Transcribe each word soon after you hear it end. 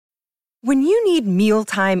When you need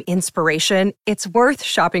mealtime inspiration, it's worth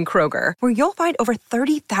shopping Kroger, where you'll find over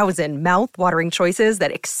 30,000 mouth-watering choices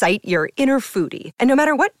that excite your inner foodie. And no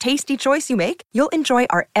matter what tasty choice you make, you'll enjoy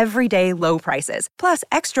our everyday low prices, plus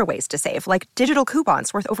extra ways to save, like digital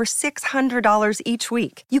coupons worth over $600 each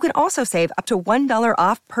week. You can also save up to $1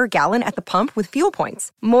 off per gallon at the pump with fuel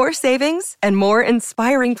points. More savings and more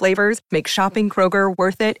inspiring flavors make shopping Kroger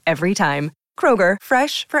worth it every time. Kroger,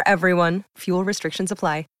 fresh for everyone. Fuel restrictions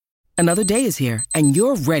apply. Another day is here, and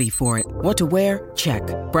you're ready for it. What to wear? Check.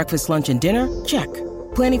 Breakfast, lunch, and dinner? Check.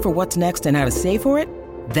 Planning for what's next and how to save for it?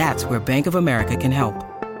 That's where Bank of America can help.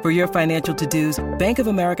 For your financial to-dos, Bank of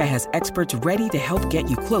America has experts ready to help get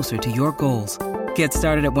you closer to your goals. Get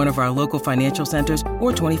started at one of our local financial centers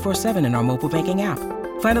or 24/7 in our mobile banking app.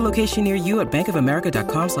 Find a location near you at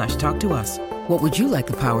bankofamerica.com/talktous. What would you like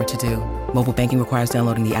the power to do? Mobile banking requires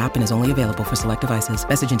downloading the app and is only available for select devices.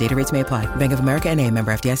 Message and data rates may apply. Bank of America N.A.,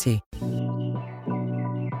 member FDIC.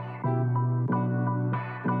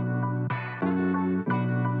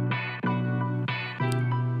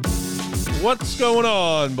 What's going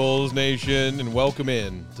on, Bulls Nation, and welcome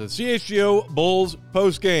in to the CHGO Bulls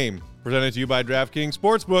postgame, presented to you by DraftKings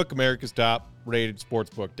Sportsbook, America's top-rated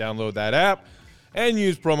sportsbook. Download that app and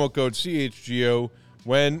use promo code CHGO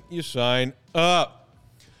when you sign up.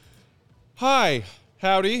 Hi,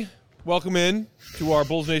 howdy, welcome in to our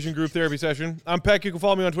Bulls Nation group therapy session. I'm Peck. You can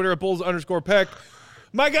follow me on Twitter at Bulls_Peck.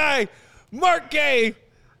 My guy, Mark K.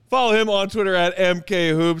 Follow him on Twitter at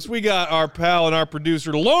MKHoops. We got our pal and our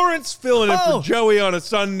producer, Lawrence, filling in for Joey on a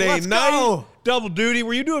Sunday night. Go. Double duty.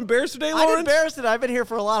 Were you doing Bears today, Lawrence? I did Bears today. I've been here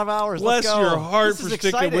for a lot of hours. Bless Let's go. your heart This for is sticking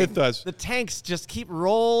exciting. with us. The tanks just keep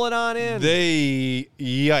rolling on in.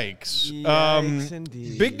 Yikes. Yikes,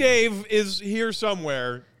 indeed. Big Dave is here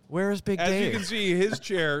somewhere. Where is Big As Dave? you can see, his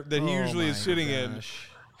chair that he usually is sitting in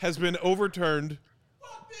has been overturned.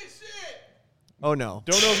 Fuck this shit! Oh, no.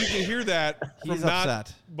 Don't know if you can hear that from He's not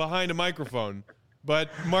upset. behind a microphone. But,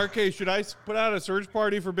 Mark K., should I put out a search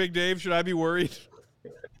party for Big Dave? Should I be worried?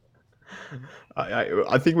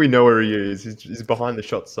 I think we know where he is. He's behind the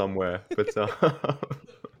shot somewhere. But, I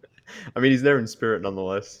mean, he's there in spirit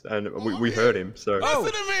nonetheless. And we heard him. So.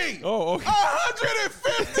 Listen to me! Oh, okay.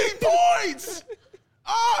 150 points!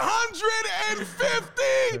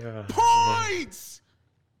 150 points!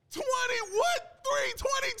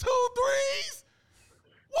 22 threes?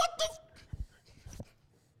 What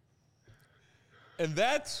the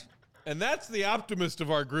And that's the optimist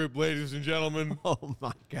of our group, ladies and gentlemen. Oh,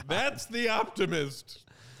 my God. That's the optimist.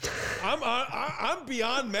 I'm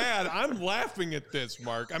beyond mad. I'm laughing at this,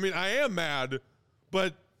 Mark. I mean, I am mad,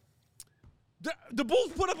 but the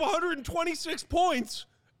Bulls put up 126 points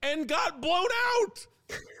and got blown out.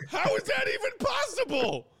 How is that even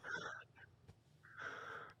possible?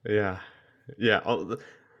 Yeah.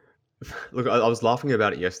 Look, I was laughing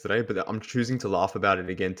about it yesterday, but I'm choosing to laugh about it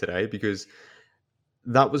again today because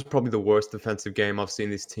that was probably the worst defensive game I've seen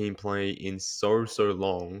this team play in so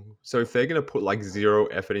long. So if they're going to put like zero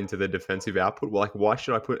effort into their defensive output, well, like why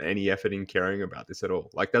should I put any effort in caring about this at all?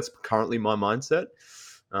 Like that's currently my mindset.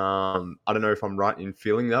 I don't know if I'm right in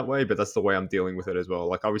feeling that way, but that's the way I'm dealing with it as well.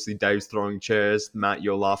 Like obviously Dave's throwing chairs, Matt,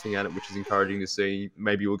 you're laughing at it, which is encouraging to see.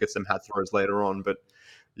 Maybe we'll get some hat throws later on, but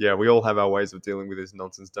yeah, we all have our ways of dealing with this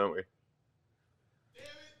nonsense, don't we?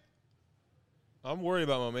 I'm worried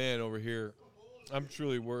about my man over here. I'm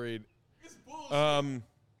truly worried. It's bullshit.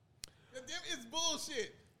 It's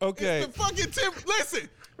bullshit. Okay. It's the fucking Listen,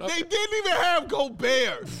 they didn't even have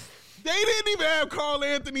Gobert. They didn't even have Karl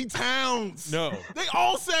Anthony Towns. No. They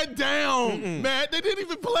all sat down, Matt. They didn't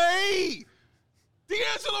even play.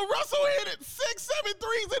 D'Angelo Russell hit it 6-7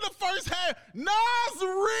 threes in the first half. Nas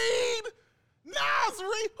Reed.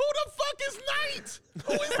 Who the fuck is Knight?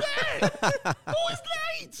 Who is that? Who is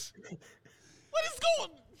Knight? What is going on?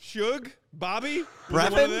 Suge? Bobby?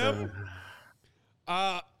 Brevin? One of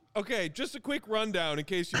them? Okay, just a quick rundown in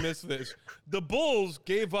case you missed this. The Bulls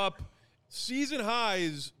gave up season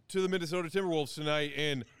highs to the Minnesota Timberwolves tonight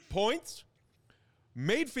in points,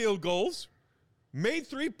 made field goals, made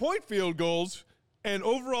three-point field goals, and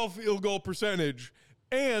overall field goal percentage.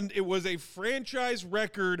 And it was a franchise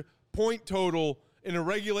record point total in a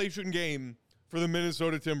regulation game for the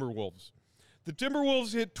Minnesota Timberwolves. The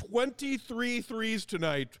Timberwolves hit 23 threes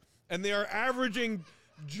tonight, and they are averaging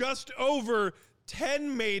just over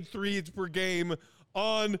 10 made threes per game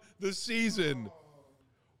on the season.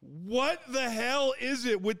 What the hell is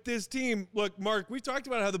it with this team? Look, Mark, we talked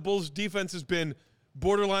about how the Bulls' defense has been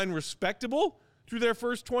borderline respectable through their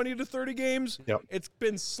first 20 to 30 games. Yep. It's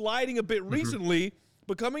been sliding a bit recently,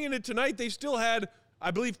 but coming into tonight, they still had,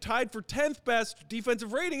 I believe, tied for 10th best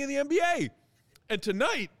defensive rating in the NBA. And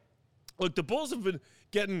tonight, Look, the Bulls have been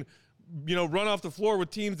getting, run off the floor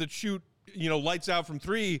with teams that shoot, lights out from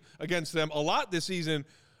three against them a lot this season.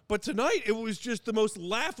 But tonight, it was just the most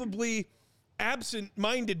laughably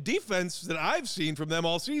absent-minded defense that I've seen from them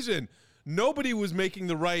all season. Nobody was making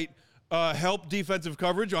the right help defensive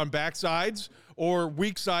coverage on backsides or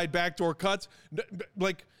weak side backdoor cuts.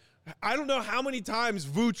 Like, I don't know how many times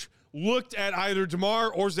Vooch looked at either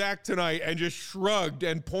DeMar or Zach tonight and just shrugged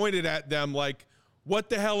and pointed at them like, what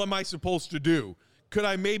the hell am I supposed to do? Could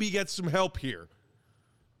I maybe get some help here?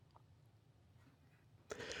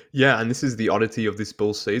 Yeah, and this is the oddity of this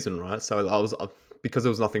Bulls season, right? So I was because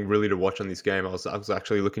there was nothing really to watch on this game. I was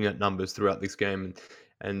actually looking at numbers throughout this game,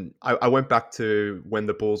 and I went back to when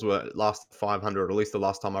the Bulls were last 500, or at least the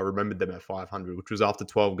last time I remembered them at 500, which was after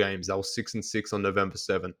 12 games. They were 6-6 on November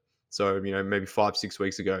 7th. So maybe 5-6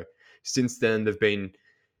 weeks ago. Since then, they've been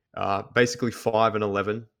basically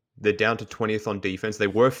 5-11. They're down to 20th on defense. They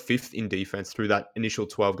were 5th in defense through that initial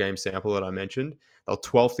 12-game sample that I mentioned. They were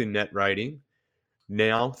 12th in net rating.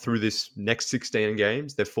 Now, through this next 16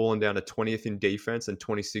 games, they've fallen down to 20th in defense and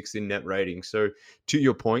 26th in net rating. So, to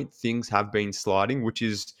your point, things have been sliding, which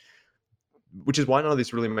is why none of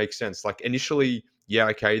this really makes sense. Like, initially, yeah,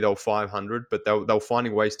 okay, they were 500, but they were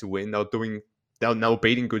finding ways to win. They were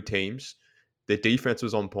beating good teams. Their defense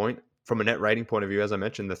was on point. From a net rating point of view, as I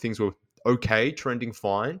mentioned, the things were okay, trending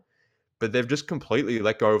fine, but they've just completely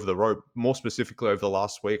let go of the rope. More specifically, over the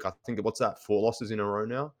last week, I think, 4 losses in a row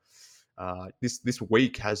now. This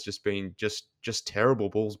week has just been just terrible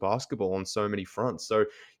Bulls basketball on so many fronts. So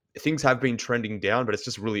things have been trending down, but it's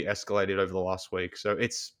just really escalated over the last week. So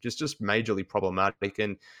it's just majorly problematic,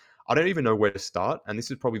 and I don't even know where to start. And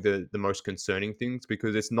this is probably the most concerning things,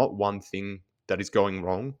 because it's not one thing that is going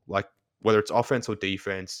wrong, like whether it's offense or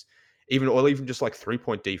defense, even just like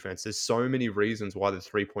 3-point defense. There's so many reasons why the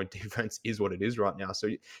 3-point defense is what it is right now. So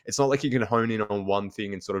it's not like you can hone in on one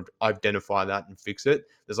thing and sort of identify that and fix it.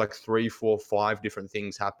 There's like 3, 4, 5 different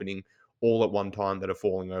things happening all at one time that are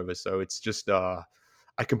falling over. So it's just a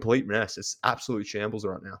complete mess. It's absolute shambles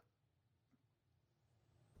right now.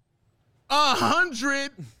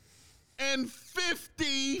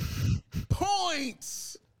 150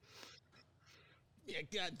 points. Yeah,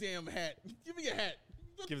 goddamn hat. Give me a hat.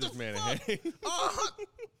 Give this man a hat.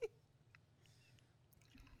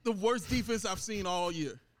 The worst defense I've seen all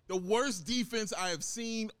year. The worst defense I have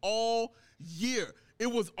seen all year. It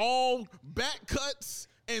was all back cuts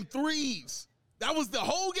and threes. That was the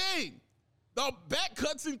whole game. The back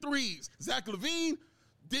cuts and threes. Zach LaVine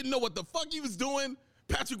didn't know what the fuck he was doing.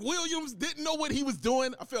 Patrick Williams didn't know what he was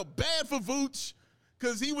doing. I felt bad for Vooch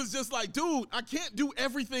because he was just like, dude, I can't do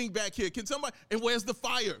everything back here. Can somebody, and where's the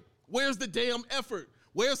fire? Where's the damn effort?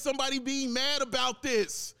 Where's somebody being mad about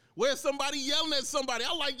this? Where's somebody yelling at somebody?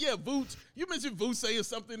 I'm like, yeah, Vooch. You mentioned Vooch saying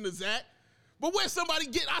something to Zach. But where's somebody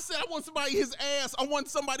I said I want somebody his ass. I want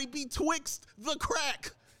somebody betwixt the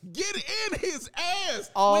crack. Get in his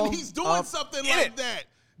ass when he's doing something like that.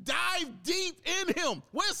 Dive deep in him.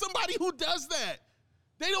 Where's somebody who does that?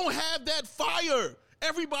 They don't have that fire.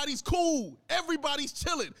 Everybody's cool. Everybody's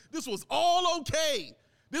chilling. This was all okay.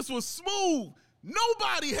 This was smooth.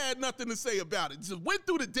 Nobody had nothing to say about it. Just went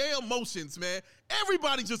through the damn motions, man.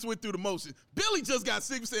 Everybody just went through the motions. Billy just got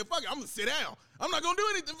sick and said, fuck it, I'm going to sit down. I'm not going to do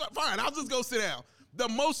anything. Fine, I'll just go sit down. The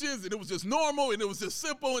motions, and it was just normal, and it was just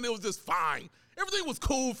simple, and it was just fine. Everything was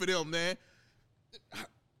cool for them, man.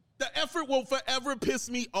 The effort will forever piss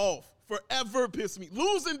me off. Forever piss me.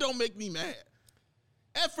 Losing don't make me mad.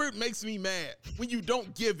 Effort makes me mad when you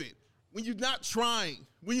don't give it, when you're not trying,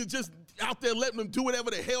 when you're just out there letting them do whatever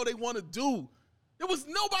the hell they want to do. There was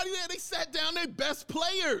nobody there. They sat down their best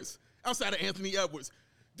players outside of Anthony Edwards.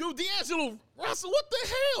 Dude, D'Angelo Russell, what the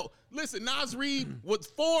hell? Listen, Naz Reid was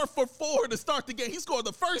 4 for 4 to start the game. He scored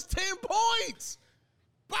the first 10 points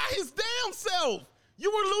by his damn self.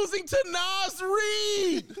 You were losing to Naz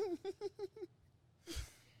Reid.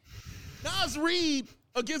 Naz Reid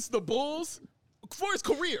against the Bulls, for his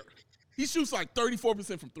career, he shoots like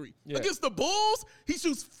 34% from 3. Yeah. Against the Bulls, he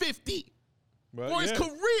shoots 50. Well, for his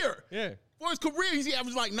career. Yeah. For his career, he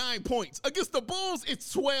averaged like 9 points. Against the Bulls,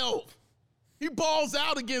 it's 12. He balls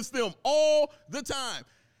out against them all the time.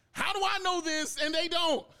 How do I know this and they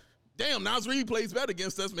don't? Damn, Naz Reid plays better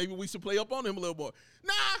against us. Maybe we should play up on him a little more.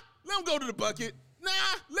 Nah, let him go to the bucket. Nah,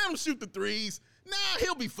 let him shoot the threes. Nah,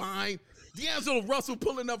 he'll be fine. D'Angelo Russell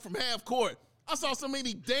pulling up from half court. I saw so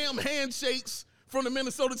many damn handshakes from the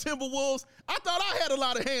Minnesota Timberwolves. I thought I had a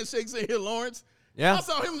lot of handshakes in here, Lawrence. Yeah. I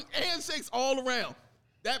saw him handshakes all around.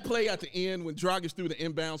 That play at the end when Dragic threw the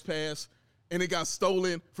inbounds pass and it got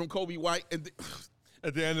stolen from Kobe White. And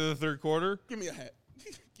at the end of the third quarter? Give me a hat.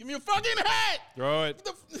 Give me a fucking hat. Throw it.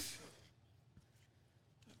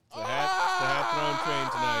 train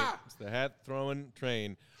tonight. It's the hat throwing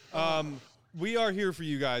train. We are here for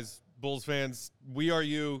you guys, Bulls fans. We are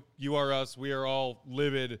you. You are us. We are all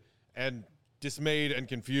livid and dismayed and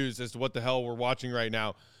confused as to what the hell we're watching right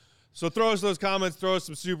now. So throw us those comments. Throw us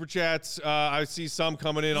some super chats. I see some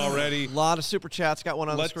coming in already. A lot of super chats. Got one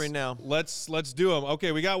on the screen now. Let's do them.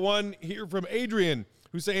 Okay, we got one here from Adrian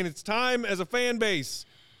who's saying it's time as a fan base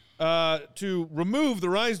to remove the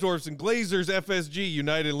Reinsdorfs and Glazers, FSG,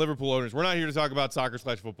 United, and Liverpool owners. We're not here to talk about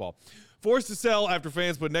soccer/football. Forced to sell after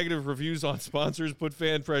fans put negative reviews on sponsors, put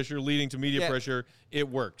fan pressure, leading to media pressure. It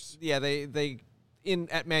works. Yeah, they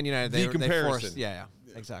at Man United, they forced. Yeah,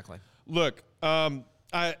 exactly. Look,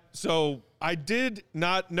 so I did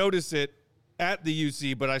not notice it at the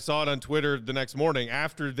UC, but I saw it on Twitter the next morning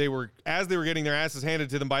as they were getting their asses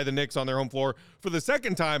handed to them by the Knicks on their home floor for the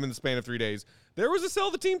second time in the span of 3 days. There was a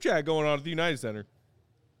sell the team chat going on at the United Center.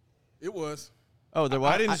 It was. Oh, there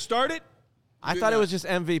was. I didn't start it. I thought it was just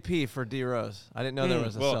MVP for D Rose. I didn't know there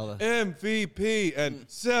was a sell the MVP and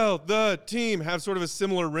sell the team have sort of a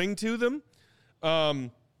similar ring to them.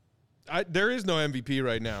 There is no MVP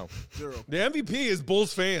right now. Zero. The MVP is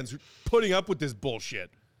Bulls fans putting up with this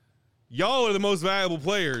bullshit. Y'all are the most valuable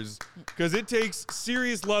players because it takes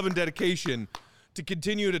serious love and dedication to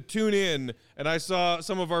continue to tune in. And I saw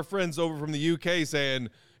some of our friends over from the UK saying,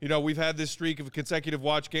 we've had this streak of consecutive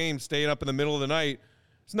watch games staying up in the middle of the night.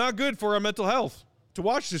 It's not good for our mental health to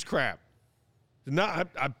watch this crap.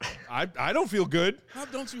 I don't feel good. How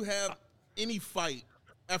don't you have any fight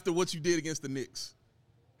after what you did against the Knicks?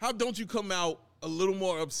 How don't you come out a little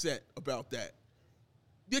more upset about that?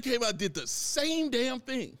 You came out and did the same damn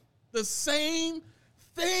thing. The same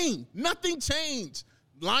thing. Nothing changed.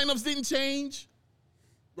 Lineups didn't change.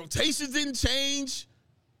 Rotations didn't change.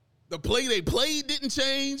 The play they played didn't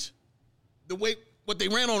change. The way what they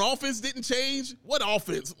ran on offense didn't change. What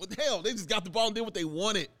offense? What the hell? They just got the ball and did what they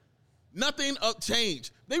wanted. Nothing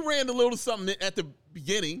changed. They ran a little something at the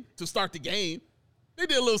beginning to start the game. They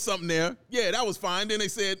did a little something there. Yeah, that was fine. Then they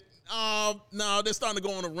said, no, they're starting to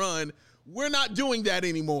go on a run. We're not doing that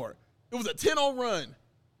anymore. It was a 10-0 run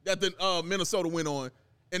that the Minnesota went on.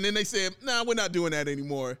 And then they said, nah, we're not doing that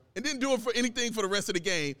anymore. And didn't do it for anything for the rest of the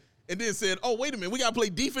game. And then said, oh, wait a minute, we got to play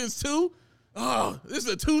defense too? Oh, this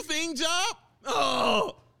is a two-thing job?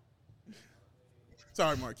 Oh.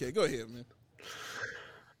 Sorry, Marquette. Go ahead, man.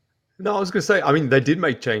 No, I was going to say, they did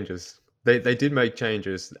make changes. They did make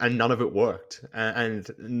changes, and none of it worked. And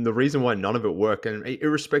the reason why none of it worked, and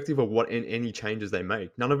irrespective of what any changes they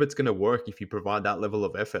make, none of it's going to work if you provide that level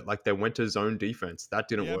of effort. Like they went to zone defense, that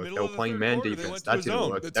didn't work. They were playing man defense, that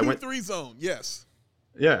didn't work. The 2-3 zone, yes.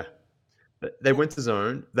 Yeah. They went to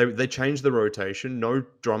zone. They changed the rotation. No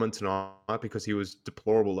Drummond tonight because he was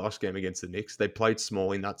deplorable last game against the Knicks. They played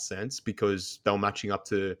small in that sense because they were matching up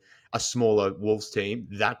to a smaller Wolves team.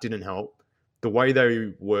 That didn't help. The way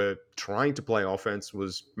they were trying to play offense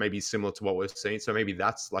was maybe similar to what we're seeing. So maybe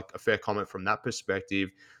that's like a fair comment from that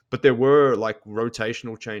perspective. But there were like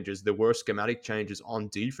rotational changes. There were schematic changes on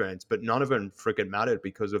defense, but none of them freaking mattered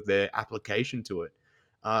because of their application to it.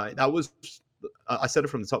 That was, I said it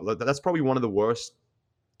from the top, that's probably one of the worst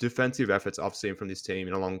defensive efforts I've seen from this team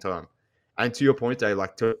in a long time. And to your point, Dave,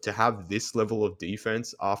 like to have this level of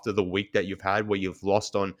defense after the week that you've had where you've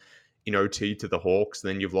lost on in OT to the Hawks,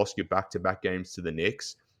 then you've lost your back-to-back games to the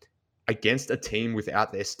Knicks against a team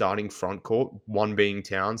without their starting front court, one being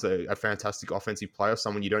Towns, a fantastic offensive player,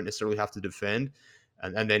 someone you don't necessarily have to defend,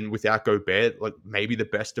 and then without Gobert, like maybe the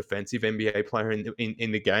best defensive NBA player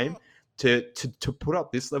in the game, to put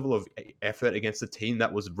up this level of effort against a team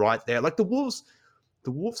that was right there. Like the Wolves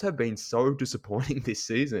have been so disappointing this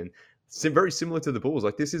season. Very similar to the Bulls.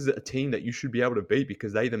 Like this is a team that you should be able to beat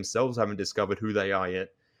because they themselves haven't discovered who they are yet.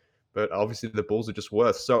 But obviously the Bulls are just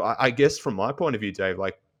worse. So I guess from my point of view, Dave,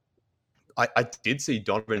 like I did see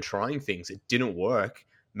Donovan trying things. It didn't work.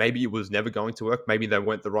 Maybe it was never going to work. Maybe they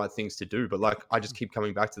weren't the right things to do. But like I just keep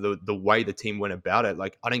coming back to the way the team went about it.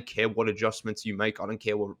 Like I don't care what adjustments you make. I don't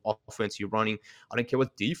care what offense you're running. I don't care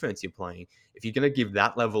what defense you're playing. If you're going to give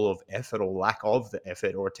that level of effort or lack of the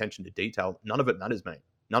effort or attention to detail, none of it matters, mate.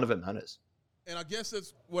 None of it matters. And I guess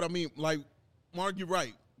that's what I mean. Like, Mark, you're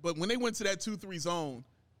right. But when they went to that 2-3 zone,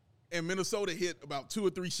 and Minnesota hit about 2 or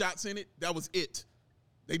 3 shots in it, that was it.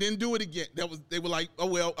 They didn't do it again. They were like, oh,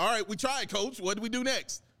 well, all right, we tried, coach. What do we do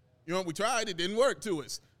next? We tried. It didn't work to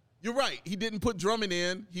us. You're right. He didn't put Drummond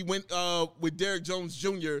in. He went with Derrick Jones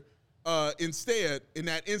Jr. Instead in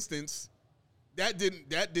that instance. That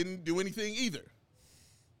didn't do anything either.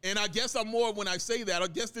 And I guess when I say that, I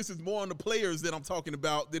guess this is more on the players that I'm talking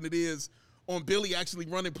about than it is on Billy actually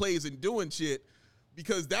running plays and doing shit.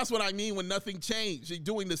 because that's what I mean when nothing changed. You're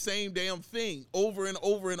doing the same damn thing over and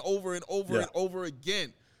over and over and over and over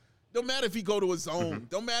again. Don't matter if he go to a zone.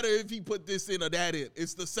 Don't matter if he put this in or that in.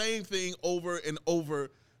 It's the same thing over and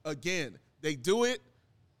over again. They do it.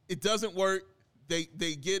 It doesn't work. They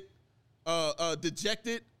get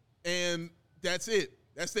dejected, and that's it.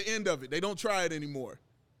 That's the end of it. They don't try it anymore.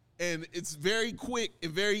 And it's very quick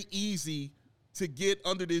and very easy to get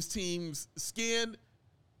under this team's skin,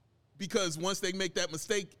 because once they make that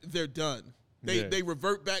mistake, they're done. They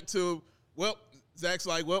revert back to, well, Zach's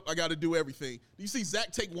like, well, I got to do everything. Do you see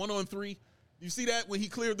Zach take 1-on-3? You see that when he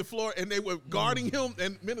cleared the floor and they were guarding him,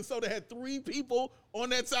 and Minnesota had 3 people on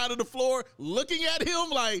that side of the floor looking at him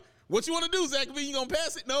like, what you want to do, Zach? You going to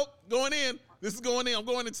pass it? Nope, going in. This is going in. I'm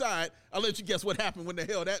going inside. I'll let you guess what happened when the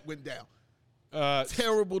hell that went down.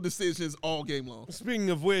 Terrible decisions all game long. Speaking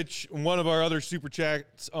of which, one of our other super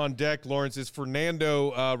chats on deck, Lawrence, is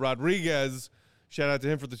Fernando Rodriguez. Shout out to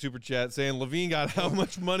him for the super chat, saying LaVine got how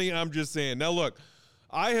much money? I'm just saying. Now, look,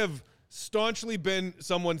 I have staunchly been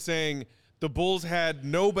someone saying the Bulls had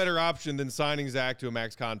no better option than signing Zach to a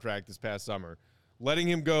max contract this past summer. Letting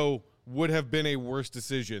him go would have been a worse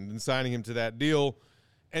decision than signing him to that deal.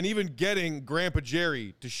 And even getting Grandpa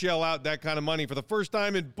Jerry to shell out that kind of money for the first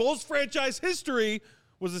time in Bulls franchise history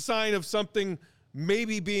was a sign of something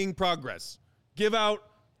maybe being progress. Give out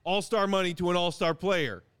all-star money to an all-star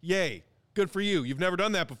player. Yay. Good for you. You've never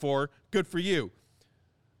done that before. Good for you.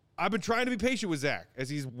 I've been trying to be patient with Zach as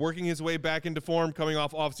he's working his way back into form, coming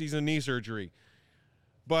off off-season knee surgery.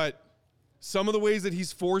 But some of the ways that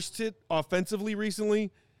he's forced it offensively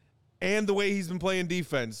recently and the way he's been playing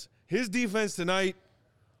defense, his defense tonight,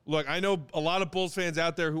 look, I know a lot of Bulls fans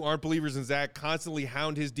out there who aren't believers in Zach constantly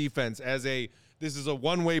hound his defense as this is a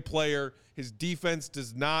one-way player. His defense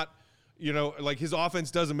does not, his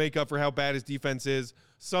offense doesn't make up for how bad his defense is.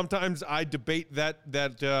 Sometimes I debate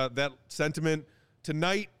that sentiment.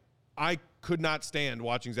 Tonight, I could not stand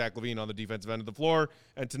watching Zach LaVine on the defensive end of the floor.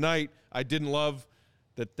 And tonight, I didn't love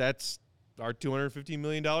that's our $250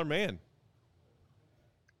 million man.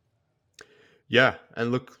 Yeah,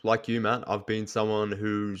 and look, like you, Matt, I've been someone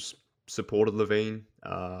who's supported LaVine,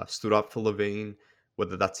 stood up for LaVine,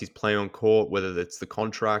 whether that's his play on court, whether it's the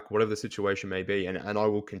contract, whatever the situation may be, and I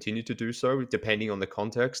will continue to do so depending on the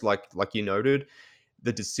context. Like you noted,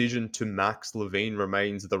 the decision to max LaVine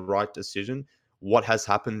remains the right decision. What has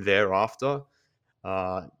happened thereafter,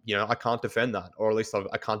 I can't defend that, or at least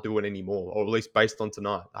I can't do it anymore, or at least based on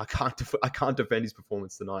tonight, I can't defend his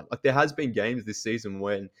performance tonight. Like, there has been games this season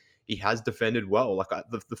when he has defended well. Like,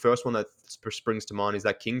 the first one that springs to mind is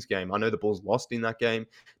that Kings game. I know the Bulls lost in that game.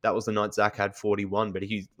 That was the night Zach had 41, but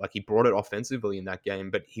he brought it offensively in that game,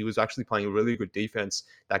 but he was actually playing really good defense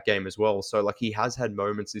that game as well. So, like, he has had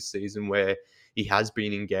moments this season where he has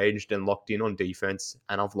been engaged and locked in on defense,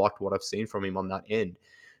 and I've liked what I've seen from him on that end.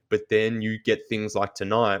 But then you get things like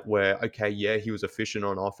tonight where, okay, yeah, he was efficient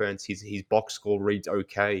on offense. His box score reads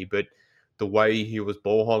okay, but the way he was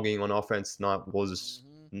ball hogging on offense tonight was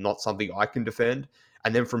not something I can defend.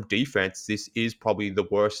 And then from defense, this is probably the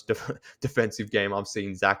worst defensive game I've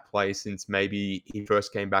seen Zach play since maybe he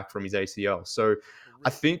first came back from his ACL. So I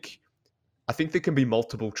think there can be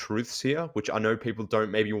multiple truths here, which I know people don't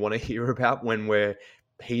maybe want to hear about when we're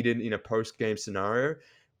heated in a post-game scenario.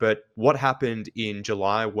 But what happened in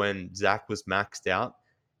July when Zach was maxed out,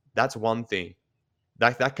 that's one thing.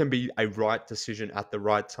 That can be a right decision at the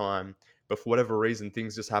right time. But for whatever reason,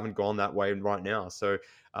 things just haven't gone that way right now. So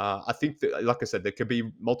I think that, like I said, there could be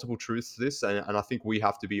multiple truths to this. And I think we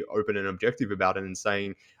have to be open and objective about it and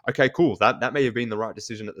saying, okay, cool, that may have been the right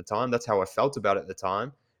decision at the time. That's how I felt about it at the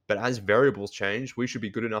time. But as variables change, we should be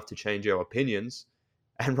good enough to change our opinions.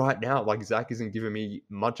 And right now, like, Zach isn't giving me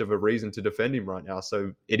much of a reason to defend him right now.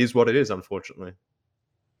 So it is what it is, unfortunately.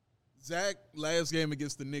 Zach, last game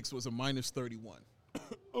against the Knicks was a minus 31.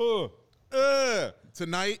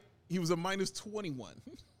 Tonight, he was a minus 21.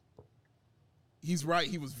 He's right.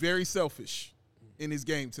 He was very selfish in his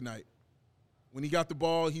game tonight. When he got the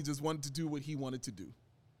ball, he just wanted to do what he wanted to do.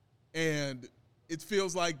 And it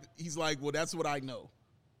feels like he's like, well, that's what I know,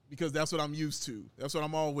 because that's what I'm used to. That's what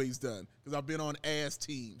I'm always done, because I've been on ass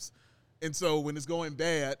teams. And so when it's going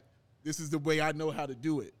bad, this is the way I know how to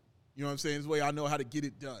do it. You know what I'm saying? It's the way I know how to get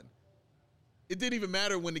it done. It didn't even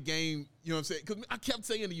matter when the game, you know what I'm saying? Because I kept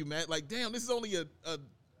saying to you, Matt, like, damn, this is only a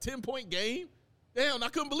 10-point game. Damn, I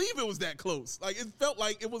couldn't believe it was that close. Like, it felt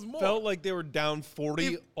like it was more. Felt like they were down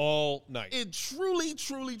 40 all night. It truly,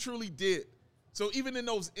 truly, truly did. So even in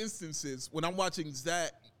those instances, when I'm watching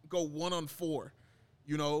Zach go 1-on-4,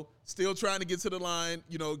 still trying to get to the line,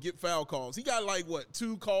 get foul calls. He got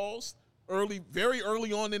 2 calls very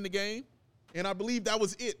early on in the game. And I believe that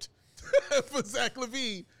was it for Zach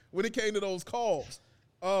LaVine when it came to those calls.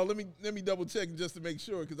 Let me double check just to make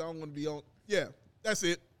sure because I don't want to be on. Yeah, that's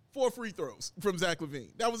it. 4 free throws from Zach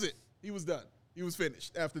LaVine. That was it. He was done. He was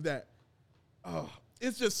finished after that.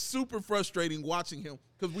 It's just super frustrating watching him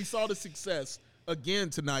because we saw the success again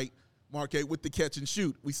tonight, Marquette, with the catch and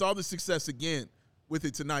shoot. We saw the success again with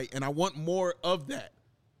it tonight, and I want more of that.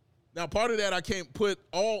 Now, part of that I can't put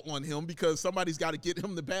all on him because somebody's got to get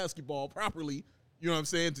him the basketball properly, you know what I'm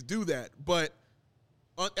saying, to do that. But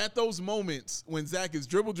at those moments when Zach is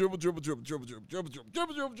dribble, turnover, turnover,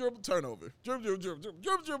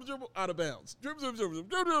 dribble, out of bounds,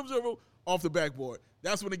 dribble, off the backboard,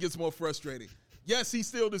 that's when it gets more frustrating. Yes, he's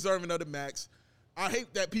still deserving of the max. I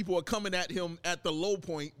hate that people are coming at him at the low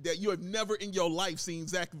point that you have never in your life seen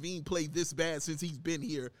Zach LaVine play this bad since he's been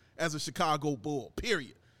here as a Chicago Bull,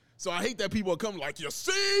 period. So I hate that people are coming like, you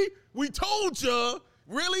see, we told you.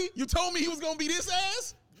 Really? You told me he was going to be this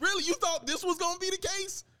ass? Really? You thought this was going to be the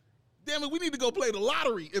case? Damn it, we need to go play the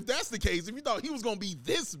lottery if that's the case. If you thought he was going to be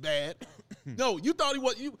this bad. No, you thought he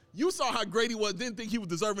was. You saw how great he was, didn't think he was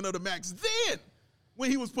deserving of the max then when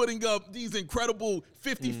he was putting up these incredible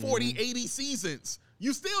 50, 40, 80 seasons.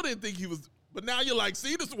 You still didn't think he was. But now you're like,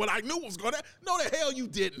 see, this is what I knew was going to happen. No, the hell you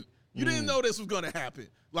didn't. You didn't know this was going to happen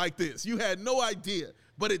like this. You had no idea.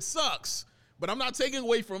 But it sucks. But I'm not taking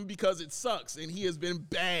away from him because it sucks, and he has been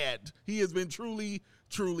bad. He has been truly,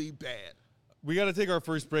 truly bad. We got to take our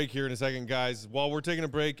first break here in a second, guys. While we're taking a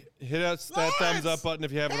break, hit us that thumbs up button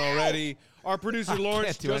if you haven't already. Our producer,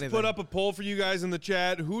 Lawrence, just put up a poll for you guys in the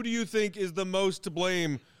chat. Who do you think is the most to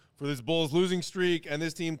blame for this Bulls losing streak and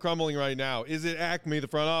this team crumbling right now? Is it Acme, the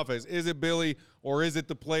front office? Is it Billy, or is it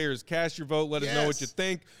the players? Cast your vote. Let us know what you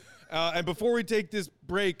think. And before we take this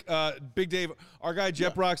break, Big Dave, our guy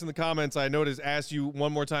Jep Rocks in the comments, I noticed, asked you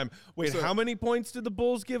one more time. Wait, how many points did the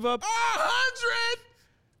Bulls give up?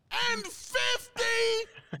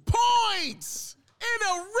 150 points in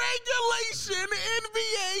a regulation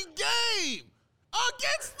NBA game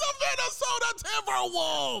against the Minnesota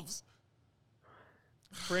Timberwolves.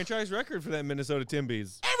 Franchise record for that Minnesota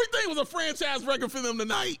Timbies. Everything was a franchise record for them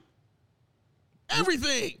tonight.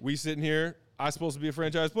 Everything. We sitting here. I'm supposed to be a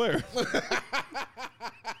franchise player.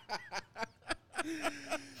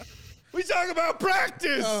 We talk about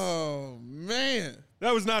practice. Oh, man.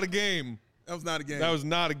 That was not a game. That was not a game. That was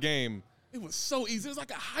not a game. It was so easy. It was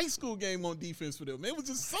like a high school game on defense for them. It was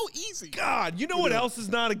just so easy. God, you know what else is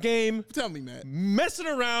not a game? Tell me, man. Messing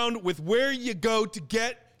around with where you go to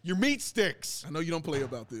get your meat sticks. I know you don't play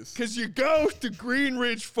about this. Because you go to Green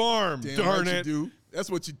Ridge Farm. Damn darn right it. You do.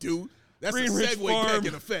 That's what you do. That's Green a Ridge segue Farm back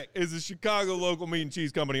in effect. Is a Chicago local meat and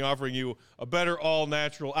cheese company offering you a better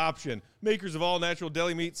all-natural option. Makers of all-natural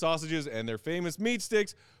deli meat sausages and their famous meat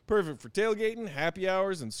sticks, perfect for tailgating, happy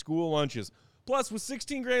hours, and school lunches. Plus, with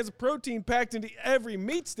 16 grams of protein packed into every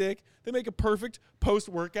meat stick, they make a perfect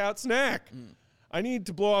post-workout snack. I need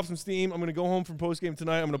to blow off some steam. I'm going to go home from postgame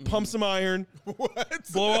tonight. I'm going to pump some iron,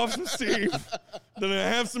 blow off some steam, then I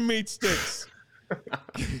have some meat sticks.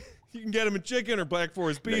 You can get them in chicken or Black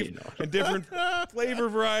Forest beef and different flavor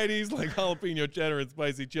varieties like jalapeno, cheddar, and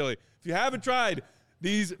spicy chili. If you haven't tried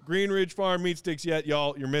these Green Ridge Farm meat sticks yet,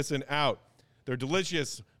 y'all, you're missing out. They're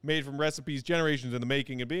delicious, made from recipes generations in the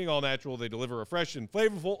making, and being all natural, they deliver a fresh and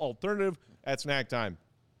flavorful alternative at snack time.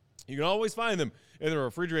 You can always find them in the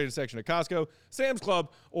refrigerated section at Costco, Sam's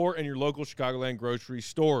Club, or in your local Chicagoland grocery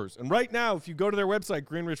stores. And right now, if you go to their website,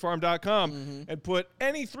 greenridgefarm.com, and put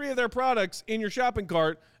any 3 of their products in your shopping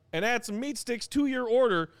cart and add some meat sticks to your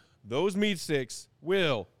order, those meat sticks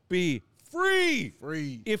will be free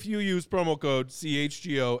if you use promo code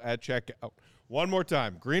CHGO at checkout. One more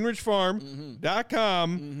time,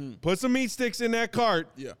 greenridgefarm.com. Put some meat sticks in that cart.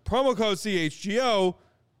 Yeah. Promo code CHGO.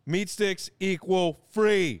 Meat sticks equal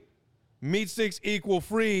free. Meat sticks equal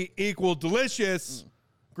free equal delicious.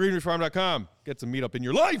 Greenridgefarm.com. Get some meat up in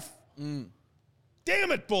your life. Damn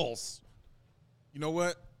it, Bulls. You know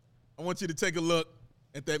what? I want you to take a look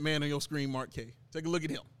at that man on your screen, Mark K. Take a look at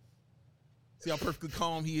him. See how perfectly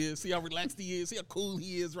calm he is. See how relaxed he is. See how cool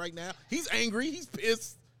he is right now. He's angry. He's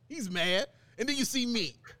pissed. He's mad. And then you see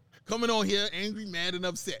me coming on here angry, mad, and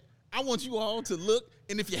upset. I want you all to look,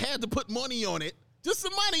 and if you had to put money on it, just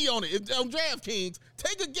some money on it, on DraftKings,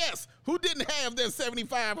 take a guess who didn't have their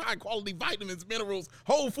 75 high-quality vitamins, minerals,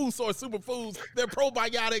 whole food source superfoods, their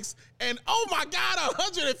probiotics, and, oh, my God,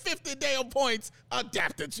 150 damn points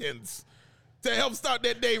adaptogens to help start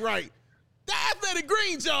that day right. The Athletic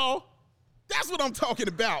Greens, y'all. That's what I'm talking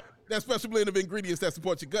about. That special blend of ingredients that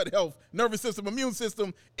support your gut health, nervous system, immune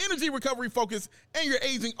system, energy recovery focus, and your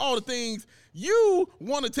aging, all the things you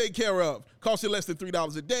want to take care of. Cost you less than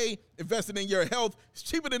 $3 a day. Investing in your health is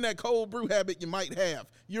cheaper than that cold brew habit you might have.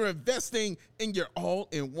 You're investing in your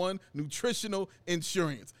all-in-one nutritional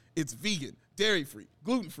insurance. It's vegan, dairy-free,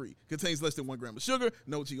 gluten-free, contains less than 1 gram of sugar,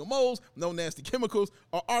 no GMOs, no nasty chemicals,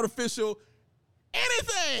 or artificial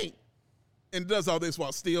anything. And it does all this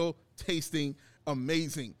while still tasting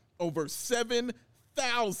amazing. Over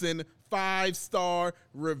 7,000 5-star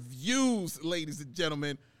reviews, ladies and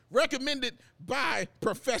gentlemen. Recommended by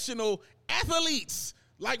professional athletes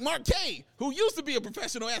like Mark K, who used to be a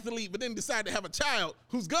professional athlete but then decided to have a child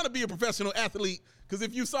who's going to be a professional athlete. Because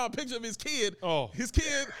if you saw a picture of his kid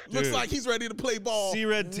looks like he's ready to play ball. See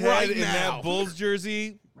Red Ted in that Bulls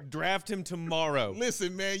jersey? Draft him tomorrow.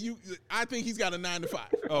 Listen, man, I think he's got a 9 to 5.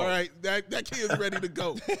 All right, that kid's ready to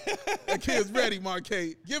go. That kid's ready,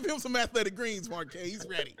 Marquez. Give him some athletic greens, Marquez. He's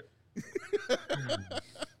ready.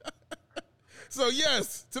 So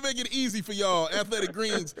yes, to make it easy for y'all, Athletic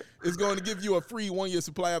Greens is going to give you a free 1-year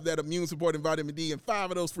supply of that immune-supporting vitamin D and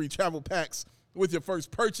 5 of those free travel packs with your first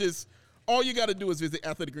purchase. All you got to do is visit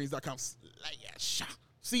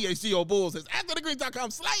athleticgreens.com/CHGO Bulls. It's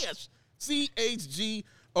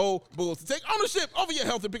athleticgreens.com/CHGO Bulls to take ownership over your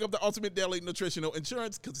health and pick up the ultimate daily nutritional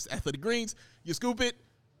insurance, because it's Athletic Greens. You scoop it,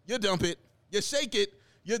 you dump it, you shake it,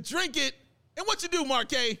 you drink it, and what you do,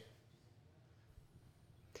 Marquez?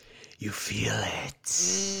 You feel it.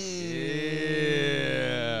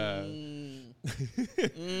 Yeah.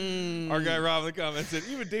 Our guy Rob in the comments said,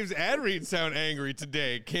 even Dave's ad reads sound angry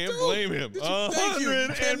today. Can't blame him.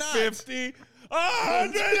 150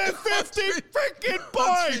 freaking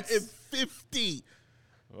points. 150.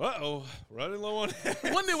 Uh-oh. Running low on ads.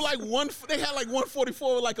 Wasn't it like they had like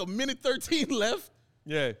 144 with like a minute 13 left?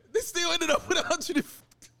 Yeah. They still ended up with 150.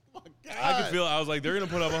 Oh, my God. I could feel it. I was like, they're going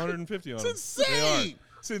to put up 150 on them. It's insane.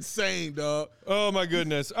 It's insane, dog. Oh, my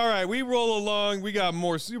goodness. All right, we roll along. We got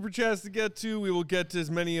more Super Chats to get to. We will get to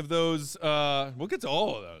as many of those. We'll get to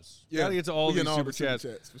all of those. Yeah. Got to get to all of these Super Chats.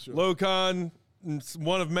 For sure. Locon,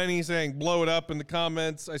 one of many, saying blow it up in the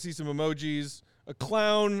comments. I see some emojis. A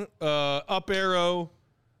clown, up arrow.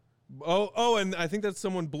 Oh, and I think that's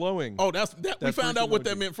someone blowing. Oh, we found out what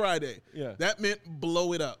that meant Friday. Yeah. That meant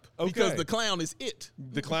blow it up. Okay. Because the clown is it.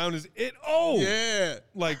 The clown is it? Oh. Yeah.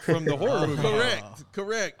 Like from the horror movie.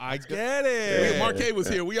 Correct. I get it. Marquez was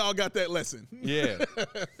here. We all got that lesson. Yeah.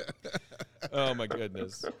 Oh, my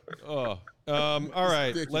goodness. Oh. All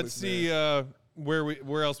right. Let's see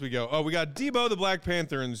where else we go. Oh, we got Debo the Black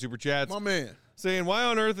Panther in the Super Chats. My man. Saying, why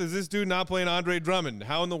on earth is this dude not playing Andre Drummond?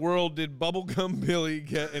 How in the world did Bubblegum Billy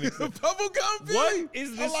get any... Bubblegum Billy? What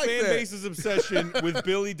is this fan base's obsession with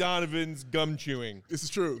Billy Donovan's gum chewing? This is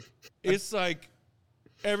true. It's like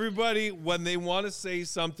everybody, when they want to say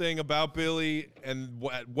something about Billy and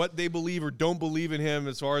what they believe or don't believe in him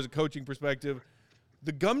as far as a coaching perspective,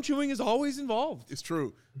 the gum chewing is always involved. It's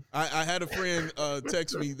true. I had a friend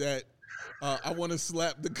text me that I want to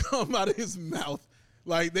slap the gum out of his mouth.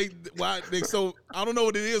 Like they so I don't know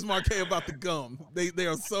what it is, Marquez, about the gum. They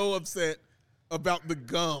are so upset about the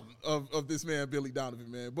gum of this man Billy Donovan,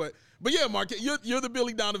 man. But yeah, Marquez, you're the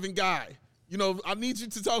Billy Donovan guy. You know, I need you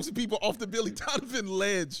to talk to people off the Billy Donovan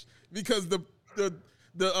ledge, because the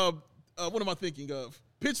what am I thinking of?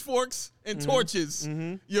 Pitchforks and torches.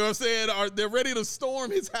 Mm-hmm. You know what I'm saying? They're ready to storm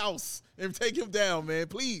his house and take him down, man.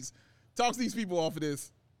 Please talk to these people off of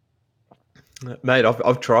this. Mate,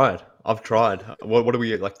 I've tried. What are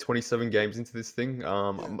we at, like 27 games into this thing?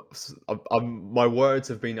 My words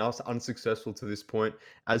have been unsuccessful to this point.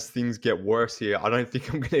 As things get worse here, I don't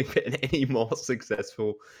think I'm going to get any more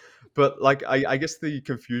successful. But like, I guess the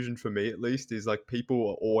confusion for me, at least, is like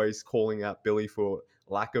people are always calling out Billy for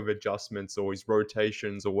lack of adjustments or his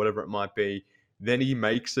rotations or whatever it might be. Then he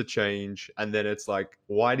makes a change, and then it's like,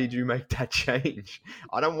 why did you make that change?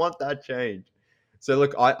 I don't want that change. So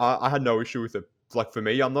look, I had no issue with it. Like for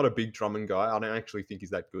me, I'm not a big Drummond guy. I don't actually think he's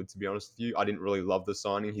that good, to be honest with you. I didn't really love the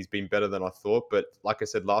signing. He's been better than I thought, but like I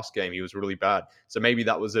said last game, he was really bad. So maybe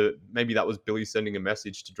that was Billy sending a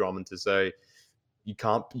message to Drummond to say, you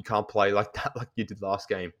can't play like that, like you did last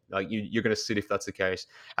game. Like you're going to sit if that's the case.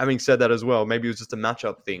 Having said that as well, maybe it was just a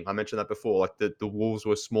matchup thing. I mentioned that before. Like the Wolves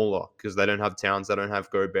were smaller because they don't have Towns, they don't have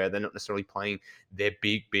Gobert. They're not necessarily playing their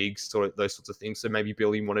big sort of those sorts of things. So maybe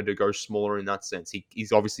Billy wanted to go smaller in that sense.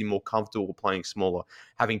 He's obviously more comfortable playing smaller.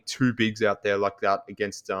 Having two bigs out there like that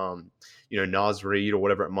against Naz Reid or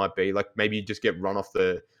whatever it might be. Like maybe you just get run off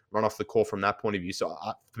the court from that point of view. So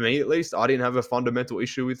for me, at least, I didn't have a fundamental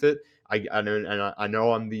issue with it. I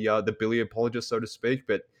know I'm the Billy apologist, so to speak,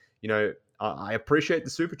 but I appreciate the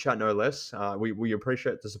super chat, no less. We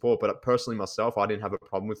appreciate the support, but personally myself, I didn't have a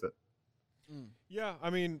problem with it. Yeah, I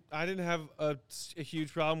mean, I didn't have a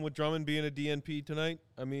huge problem with Drummond being a DNP tonight.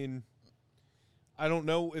 I mean, I don't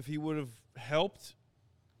know if he would have helped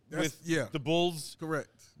with the Bulls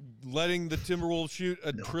letting the Timberwolves shoot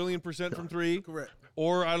a trillion% from three. Correct.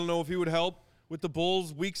 Or I don't know if he would help with the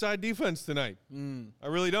Bulls' weak side defense tonight. I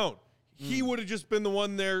really don't. He would have just been the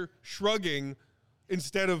one there shrugging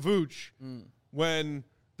instead of Vooch when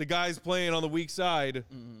the guys playing on the weak side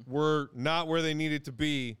were not where they needed to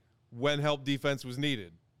be when help defense was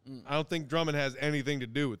needed. I don't think Drummond has anything to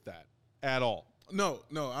do with that at all. No,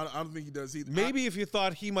 I don't think he does either. Maybe if you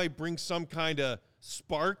thought he might bring some kind of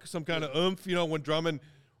spark, some kind of oomph, when Drummond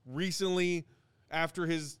recently, after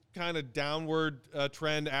his kind of downward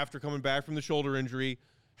trend after coming back from the shoulder injury,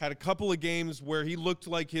 had a couple of games where he looked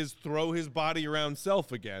like his throw his body around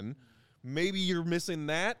self again. Maybe you're missing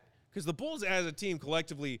that because the Bulls as a team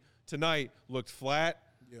collectively tonight looked flat.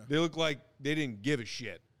 Yeah. They looked like they didn't give a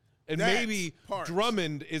shit. And maybe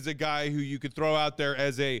Drummond is a guy who you could throw out there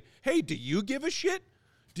as a, hey, do you give a shit?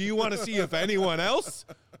 Do you want to see if anyone else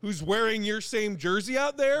who's wearing your same jersey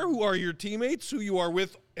out there, who are your teammates, who you are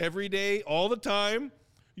with every day, all the time,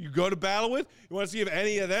 you go to battle with, you want to see if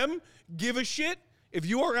any of them give a shit? If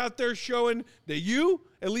you are out there showing that you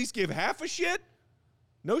at least give half a shit,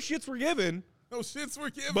 no shits were given. No shits were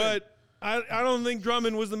given. But I don't think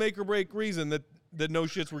Drummond was the make or break reason that no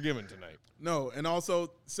shits were given tonight. No, and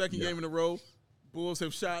also second game in a row, Bulls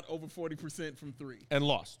have shot over 40% from three. And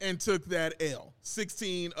lost. And took that L,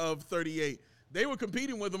 16 of 38. They were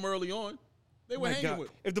competing with them early on. They were hanging with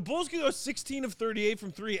them. If the Bulls could go 16 of 38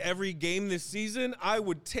 from three every game this season, I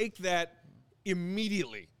would take that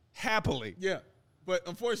immediately, happily. Yeah, but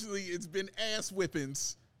unfortunately, it's been ass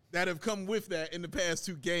whippings that have come with that in the past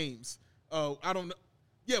two games. I don't know.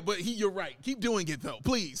 Yeah, but you're right. Keep doing it, though.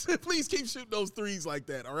 Please. Please keep shooting those threes like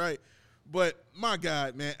that, all right? But, my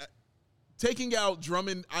God, man, taking out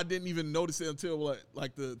Drummond, I didn't even notice it until,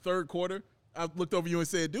 like the third quarter. I looked over you and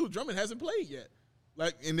said, dude, Drummond hasn't played yet.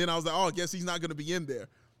 And then I was like, oh, I guess he's not going to be in there.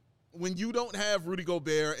 When you don't have Rudy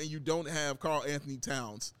Gobert and you don't have Karl Anthony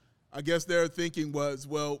Towns, I guess their thinking was,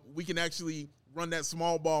 well, we can actually run that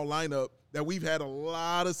small ball lineup that we've had a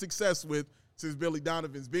lot of success with since Billy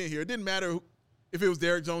Donovan's been here. It didn't matter if it was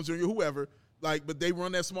Derrick Jones Jr., whoever, but they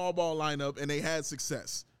run that small ball lineup and they had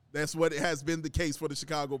success. That's what has been the case for the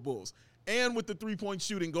Chicago Bulls. And with the three-point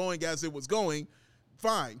shooting going as it was going,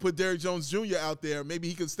 fine, put Derrick Jones Jr. out there. Maybe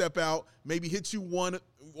he could step out, maybe hit you one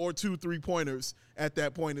or two three-pointers at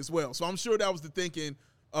that point as well. So I'm sure that was the thinking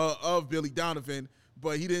of Billy Donovan,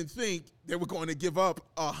 but he didn't think they were going to give up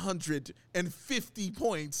 150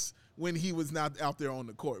 points when he was not out there on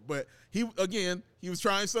the court. But he was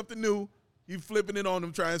trying something new. He was flipping it on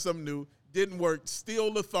them, trying something new. Didn't work.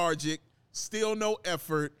 Still lethargic. Still no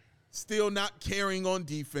effort. Still not carrying on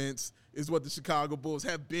defense is what the Chicago Bulls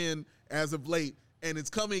have been as of late. And it's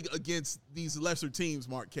coming against these lesser teams,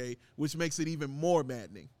 Mark K., which makes it even more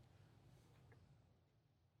maddening.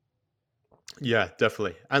 Yeah,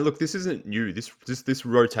 definitely. And look, this isn't new. This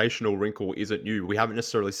rotational wrinkle isn't new. We haven't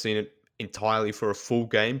necessarily seen it entirely for a full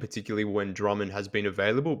game, particularly when Drummond has been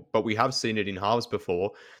available, but we have seen it in halves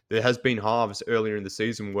before. There has been halves earlier in the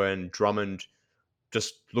season when Drummond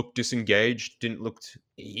just looked disengaged, didn't look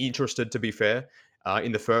interested, to be fair.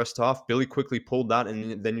 In the first half, Billy quickly pulled that,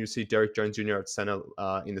 and then you see Derrick Jones Jr. at center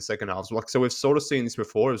in the second half. So we've sort of seen this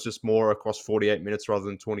before. It was just more across 48 minutes rather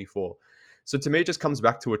than 24. So to me, it just comes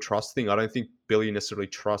back to a trust thing. I don't think Billy necessarily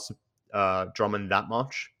trusts Drummond that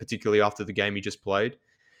much, particularly after the game he just played.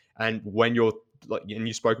 And when you're, and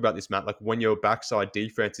you spoke about this, Matt, when your backside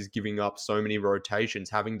defense is giving up so many rotations,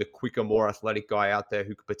 having the quicker, more athletic guy out there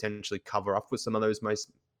who could potentially cover up with some of those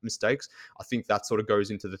mistakes, I think that sort of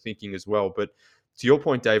goes into the thinking as well. But to your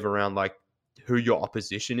point, Dave, around who your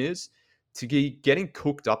opposition is, to getting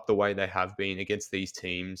cooked up the way they have been against these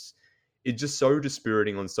teams, it's just so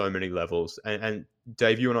dispiriting on so many levels. And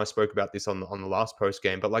Dave, you and I spoke about this on the last post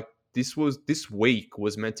game, but this week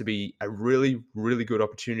was meant to be a really, really good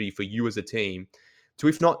opportunity for you as a team to,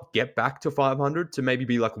 if not get back to 500, to maybe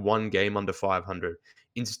be one game under 500.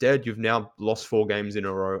 Instead, you've now lost 4 games in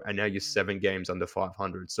a row, and now you're 7 games under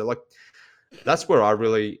 500. So that's where I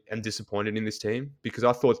really am disappointed in this team, because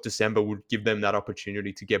I thought December would give them that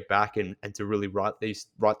opportunity to get back and to really right this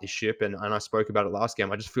ship. And I spoke about it last game.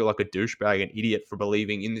 I just feel like a douchebag, an idiot for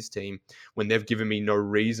believing in this team when they've given me no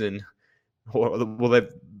reason, they've,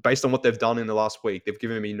 based on what they've done in the last week, they've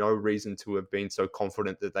given me no reason to have been so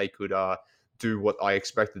confident that they could do what I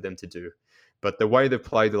expected them to do. But the way they've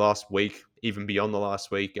played the last week, even beyond the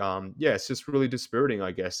last week, it's just really dispiriting,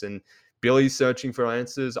 I guess. And Billy's searching for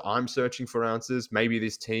answers. I'm searching for answers. Maybe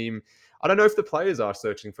this team, I don't know if the players are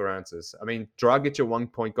searching for answers. I mean, Dragic at one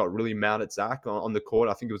point got really mad at Zach on the court.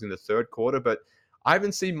 I think it was in the third quarter, but I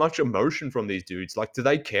haven't seen much emotion from these dudes. Like, do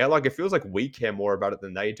they care? Like, it feels like we care more about it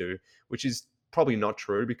than they do, which is probably not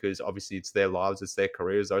true because obviously it's their lives, it's their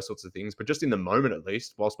careers, those sorts of things. But just in the moment, at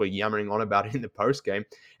least, whilst we're yammering on about it in the post game,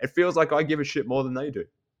 it feels like I give a shit more than they do.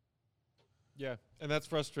 Yeah, and that's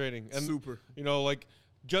frustrating. And, Super. You know, like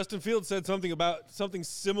Justin Fields said something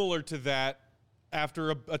similar to that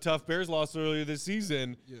after a tough Bears loss earlier this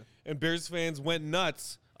season, and Bears fans went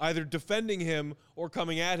nuts, either defending him or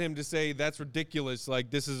coming at him to say, that's ridiculous.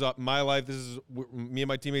 Like, this is my life. This is me and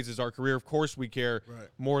my teammates. This is our career. Of course we care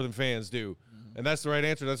more than fans do. Mm-hmm. And that's the right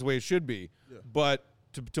answer. That's the way it should be. Yeah. But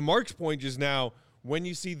to Mark's point just now, when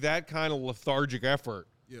you see that kind of lethargic effort,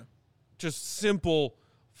 just simple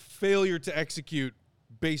failure to execute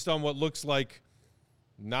based on what looks like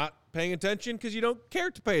not paying attention because you don't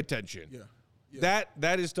care to pay attention. Yeah.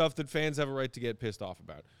 That is stuff that fans have a right to get pissed off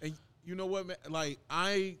about. And you know what, man? Like,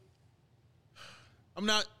 I'm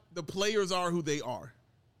not – the players are who they are.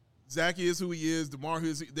 Zach is who he is. DeMar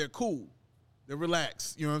is – they're cool. They're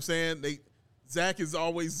relaxed. You know what I'm saying? Zach is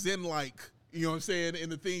always zen-like, you know what I'm saying, in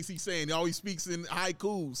the things he's saying. He always speaks in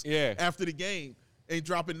haikus after the game and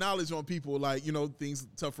dropping knowledge on people like, you know, things,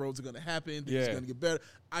 tough roads are going to happen. Things are going to get better.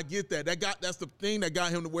 I get that. That's the thing that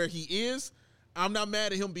got him to where he is. I'm not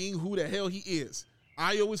mad at him being who the hell he is.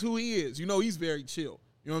 Io is who he is. You know, he's very chill.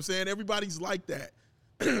 You know what I'm saying? Everybody's like that.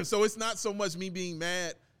 So it's not so much me being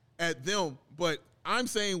mad at them, but I'm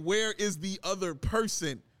saying, where is the other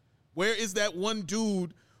person? Where is that one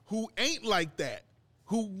dude who ain't like that,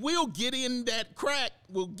 who will get in that crack,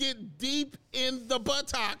 will get deep in the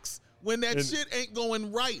buttocks when that shit ain't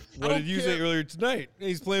going right? What did you say earlier tonight?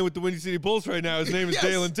 He's playing with the Windy City Bulls right now. His name is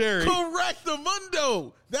Dalen Terry.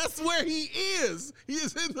 Correctamundo. That's where he is. He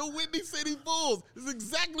is in the Windy City Bulls. This is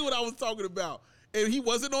exactly what I was talking about. And he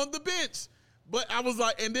wasn't on the bench. But I was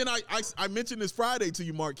like, and then I mentioned this Friday to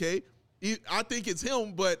you, Mark K. I think it's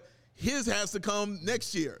him, but his has to come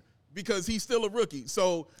next year because he's still a rookie.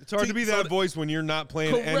 So it's hard to be that voice when you're not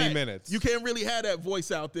playing any minutes. You can't really have that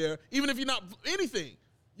voice out there, even if you're not anything.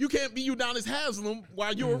 You can't be Udonis Haslem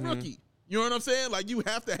while you're a rookie. You know what I'm saying? Like, you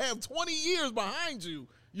have to have 20 years behind you,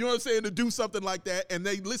 you know what I'm saying, to do something like that, and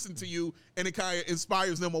they listen to you, and it kind of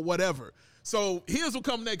inspires them or whatever. So his will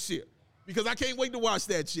come next year because I can't wait to watch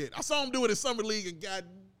that shit. I saw him do it in Summer League, and God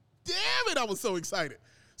damn it, I was so excited.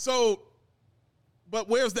 So, but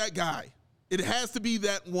where's that guy? It has to be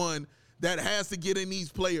that one that has to get in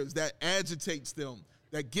these players, that agitates them,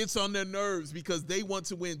 that gets on their nerves because they want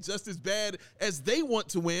to win just as bad as they want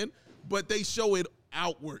to win, but they show it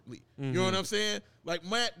outwardly. You know what I'm saying? Like,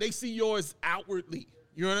 Matt, they see yours outwardly.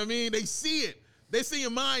 You know what I mean? They see it. They see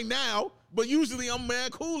mine now, but usually I'm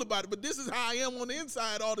mad cool about it. But this is how I am on the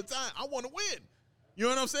inside all the time. I want to win. You know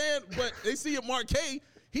what I'm saying? But they see it, Mark K.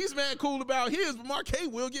 He's mad cool about his, but Mark K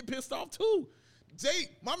will get pissed off too. Jay,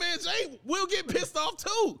 my man Jay, will get pissed off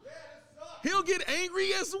too. He'll get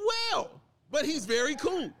angry as well. But he's very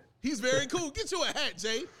cool. He's very cool. Get you a hat,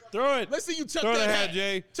 Jay. Throw it. Let's see you chuck Throw that hat,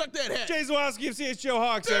 Jay. Chuck that hat. Jay Zawoski of CHGO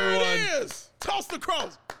Hawks, there everyone. It is. Toss the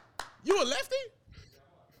cross. You a lefty?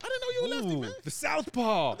 I didn't know you were lefty, man. The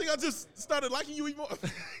southpaw. I think I just started liking you even more.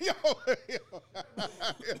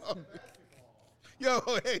 Yo,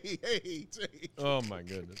 hey, Jay. Oh, my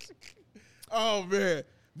goodness. Oh, man.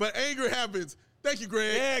 But anger happens. Thank you,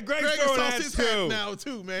 Greg. Yeah, Greg's throwing hats hat now,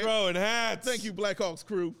 too, man. Throwing hats. Thank you, Blackhawks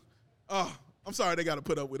crew. Oh, I'm sorry they got to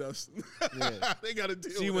put up with us. Yeah. They got to deal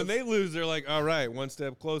with us. See, when they lose, they're like, all right, one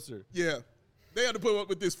step closer. Yeah. They had to put up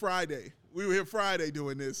with this Friday. We were here Friday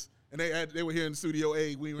doing this, and they were here in Studio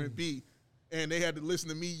A. We were in B, and they had to listen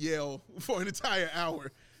to me yell for an entire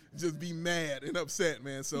hour, just be mad and upset,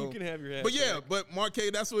 man. So you can have your hat. But, yeah, back. but Mark K,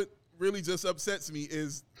 that's what really just upsets me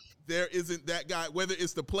is there isn't that guy, whether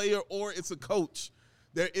it's the player or it's a coach,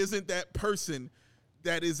 there isn't that person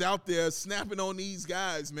that is out there snapping on these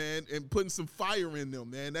guys, man, and putting some fire in them,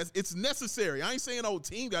 man. It's necessary. I ain't saying the whole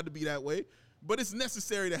team got to be that way, but it's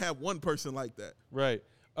necessary to have one person like that. Right.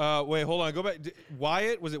 Wait, hold on. Go back.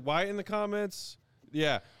 Wyatt? Was it Wyatt in the comments?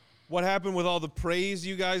 Yeah. What happened with all the praise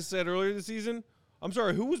you guys said earlier this season? I'm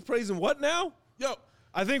sorry, who was praising what now? Yo.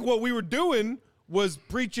 I think what we were doing was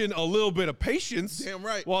preaching a little bit of patience. Damn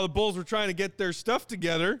right. While the Bulls were trying to get their stuff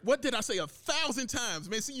together. What did I say 1,000 times?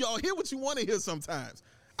 Man, see, y'all hear what you want to hear sometimes.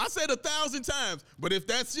 I said 1,000 times, but if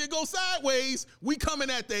that shit goes sideways, we coming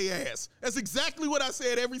at their ass. That's exactly what I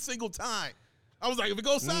said every single time. I was like, if it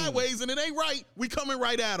goes sideways and it ain't right, we coming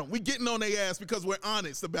right at them. We getting on their ass because we're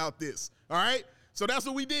honest about this, all right? So that's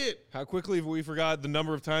what we did. How quickly have we forgot the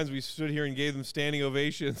number of times we stood here and gave them standing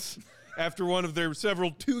ovations after one of their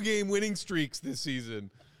several 2-game winning streaks this season?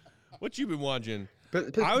 What you been watching?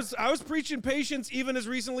 But I was preaching patience even as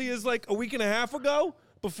recently as like a week and a half ago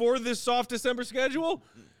before this soft December schedule.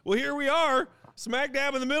 Well, here we are, smack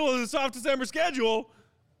dab in the middle of the soft December schedule.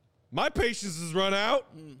 My patience has run out.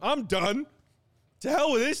 I'm done. To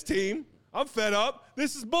hell with this team. I'm fed up.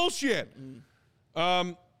 This is bullshit.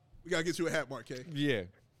 We gotta get you a hat, Mark K. Yeah,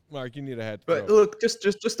 Mark, you need a hat. But look,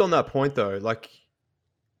 just on that point though, like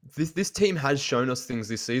this team has shown us things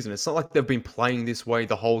this season. It's not like they've been playing this way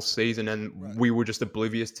the whole season and we were just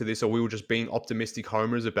oblivious to this, or we were just being optimistic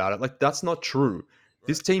homers about it. Like that's not true. Right.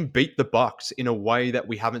 This team beat the Bucks in a way that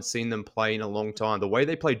we haven't seen them play in a long time. The way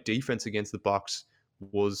they played defense against the Bucks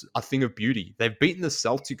was a thing of beauty. They've beaten the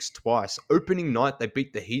Celtics twice. Opening night, they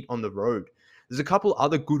beat the Heat on the road. There's a couple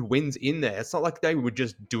other good wins in there. It's not like they were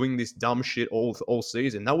just doing this dumb shit all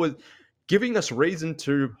season. They were giving us reason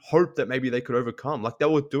to hope that maybe they could overcome. Like they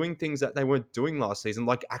were doing things that they weren't doing last season,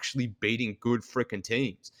 like actually beating good freaking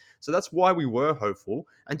teams. So that's why we were hopeful.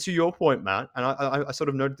 And to your point, Matt, and I sort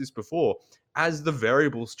of noted this before, as the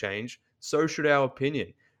variables change, so should our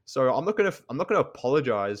opinion. So I'm not gonna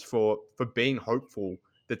apologize for being hopeful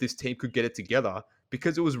that this team could get it together,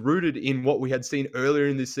 because it was rooted in what we had seen earlier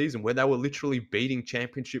in this season, where they were literally beating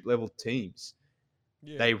championship level teams.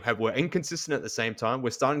 Yeah. They were inconsistent at the same time.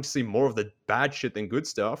 We're starting to see more of the bad shit than good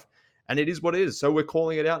stuff, and it is what it is. So we're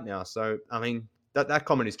calling it out now. So I mean, that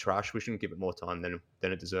comment is trash. We shouldn't give it more time than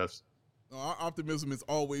it deserves. Our optimism is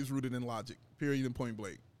always rooted in logic. Period and point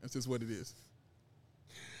blank. That's just what it is.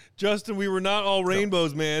 Justin, we were not all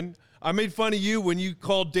rainbows, man. I made fun of you when you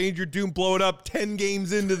called Danger Doom blow it up 10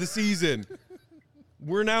 games into the season.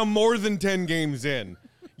 We're now more than 10 games in.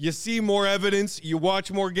 You see more evidence, you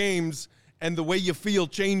watch more games, and the way you feel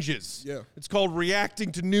changes. Yeah. It's called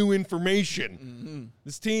reacting to new information. Mm-hmm.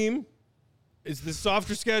 This team, is this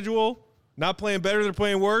softer schedule, not playing better, they're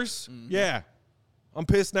playing worse? Mm-hmm. Yeah. I'm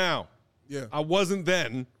pissed now. Yeah. I wasn't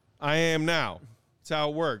then. I am now. That's how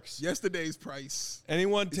it works. Yesterday's price.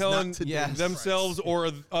 Anyone telling themselves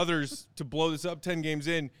or others to blow this up 10 games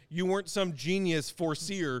in, you weren't some genius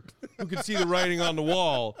foreseer who could see the writing on the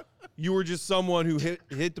wall. You were just someone who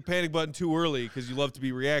hit the panic button too early because you love to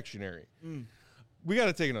be reactionary. We got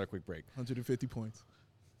to take another quick break. 150 points.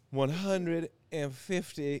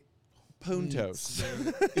 150 puntos.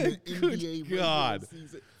 Good God.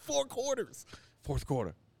 4 quarters. Fourth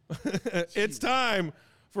quarter. It's time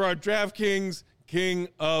for our DraftKings King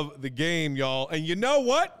of the Game, y'all. And you know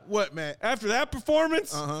what? What, man? After that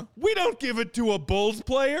performance, we don't give it to a Bulls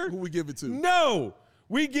player. Who we give it to? No.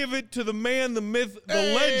 We give it to the man, the myth, the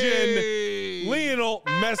legend, Lionel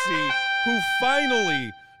Messi, who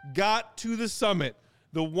finally got to the summit.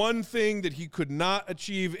 The one thing that he could not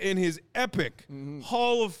achieve in his epic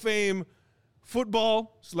Hall of Fame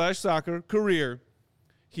football/soccer career,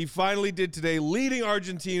 he finally did today, leading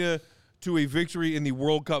Argentina to a victory in the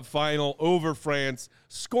World Cup final over France,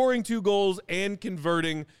 scoring 2 goals and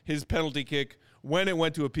converting his penalty kick when it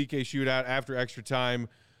went to a PK shootout after extra time.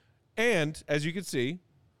 And, as you can see,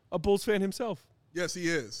 a Bulls fan himself. Yes, he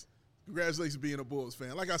is. Congratulations being a Bulls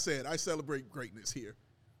fan. Like I said, I celebrate greatness here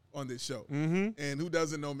on this show. And who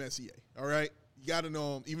doesn't know Messier, all right? You got to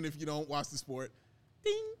know him, even if you don't watch the sport.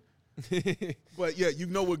 Ding. But, yeah, you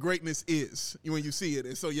know what greatness is when you see it.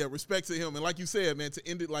 And so, yeah, respect to him. And like you said, man, to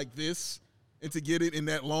end it like this and to get it in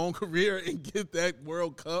that long career and get that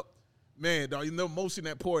World Cup, man, dog, you know the emotion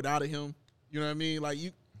that poured out of him. You know what I mean? Like,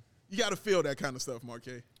 you got to feel that kind of stuff,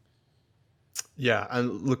 Marquez. Yeah,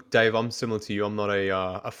 and look, Dave, I'm similar to you. I'm not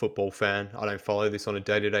a football fan. I don't follow this on a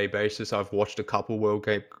day-to-day basis. I've watched a couple World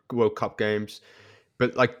Cup games.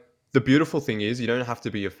 But, like, the beautiful thing is you don't have to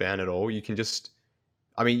be a fan at all. You can just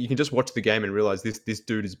watch the game and realize this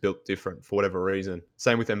dude is built different for whatever reason.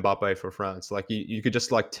 Same with Mbappe for France. Like, you could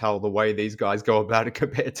just, like, tell the way these guys go about it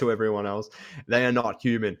compared to everyone else. They are not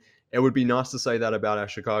human. It would be nice to say that about our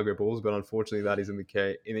Chicago Bulls, but unfortunately that isn't the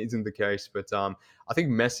case. But I think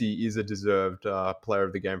Messi is a deserved player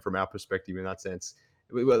of the game from our perspective in that sense.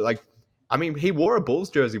 Like, I mean, he wore a Bulls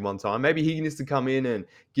jersey one time. Maybe he needs to come in and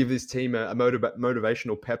give this team a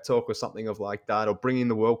motivational pep talk or something of like that, or bring in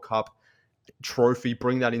the World Cup trophy,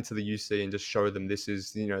 bring that into the UC and just show them this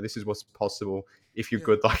is what's possible if you're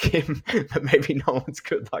good like him. But maybe no one's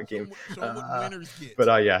good like him. Show what winners get.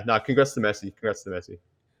 But congrats to Messi.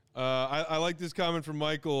 I like this comment from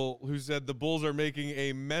Michael, who said the Bulls are making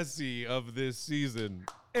a Messi of this season.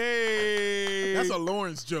 Hey, that's a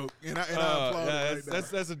Lawrence joke, and I applaud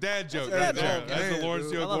that's a dad joke right there. That's a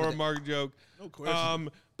Lawrence joke or a Mark joke. No question.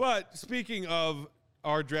 But speaking of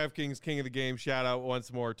our DraftKings King of the Game shout out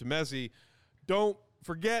once more to Messi. Don't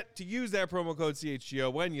forget to use that promo code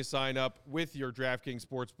CHGO when you sign up with your DraftKings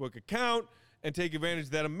Sportsbook account and take advantage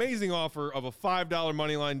of that amazing offer of a $5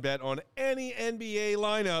 moneyline bet on any NBA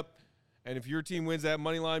lineup. And if your team wins that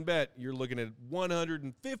moneyline bet, you're looking at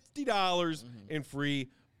 $150 in free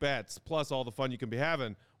bets, plus all the fun you can be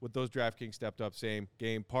having with those DraftKings stepped-up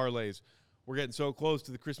same-game parlays. We're getting so close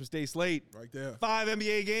to the Christmas Day slate. Right there. 5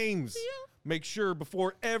 NBA games. Yeah. Make sure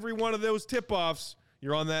before every one of those tip-offs,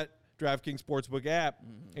 you're on that DraftKings Sportsbook app,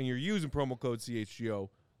 and you're using promo code CHGO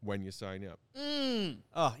when you sign up.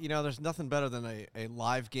 Oh, there's nothing better than a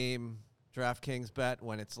live game DraftKings bet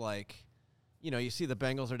when it's like, you see the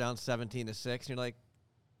Bengals are down 17-6, and you're like,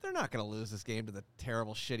 they're not going to lose this game to the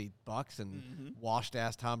terrible, shitty Bucks and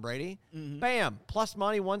washed-ass Tom Brady. Bam! Plus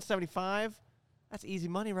money, 175. That's easy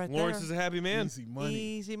money right Lawrence there. is a happy man. Easy money.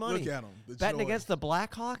 Easy money. Look at him. Betting against the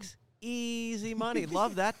Blackhawks, easy money.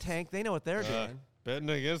 Love that tank. They know what they're doing. Betting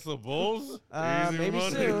against the Bulls? Easy Maybe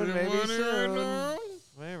money. soon. Maybe Money soon.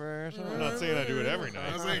 right I'm not saying I do it every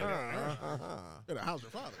night. How's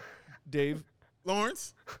your father? Dave?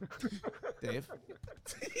 Lawrence? Dave?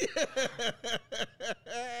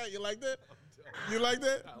 You like that? You like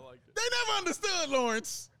that? I like it. They never understood,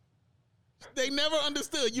 Lawrence. They never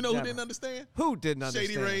understood. You know Never. who didn't understand? Who didn't understand?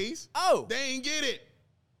 Shady Rays. Oh. They ain't get it.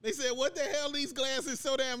 They said, what the hell these glasses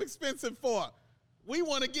so damn expensive for? We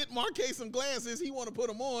want to get Marquez some glasses. He want to put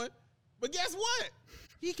them on. But guess what?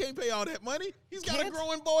 He can't pay all that money. He's got a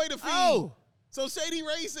growing boy to feed. Oh. So Shady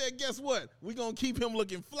Ray said, guess what? We're going to keep him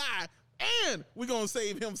looking fly, and we're going to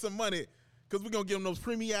save him some money because we're going to give him those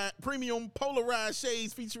premium polarized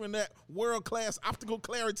shades featuring that world-class optical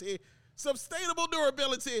clarity, sustainable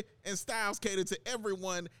durability, and styles catered to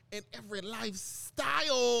everyone and every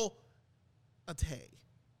lifestyle.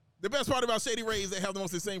 The best part about Shady Rays, they have the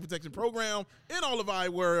most insane protection program in all of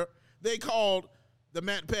eyewear. They called the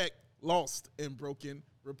Matt Peck Lost and Broken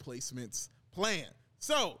Replacements Plan.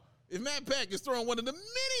 So if Matt Peck is throwing one of the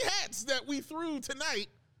many hats that we threw tonight,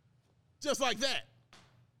 just like that,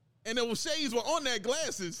 and those shades were on that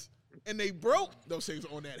glasses, and they broke, those shades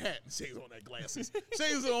are on that hat, shades on that glasses,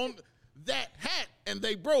 shades are on that hat, and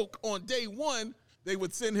they broke on day one, they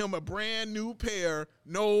would send him a brand new pair,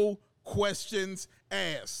 no questions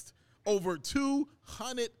asked. Over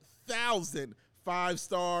 200,000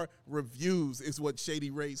 5-star reviews is what Shady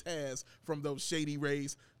Rays has from those Shady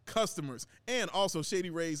Rays customers. And also, Shady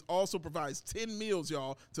Rays also provides 10 meals,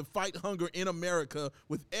 y'all, to fight hunger in America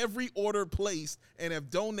with every order placed, and have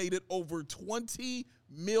donated over 20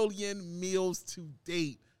 million meals to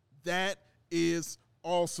date. That is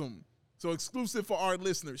awesome. So exclusive for our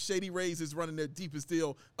listeners, Shady Rays is running their deepest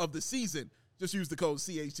deal of the season. Just use the code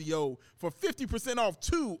CHGO for 50% off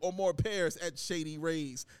 2 or more pairs at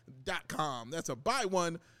ShadyRays.com. That's a buy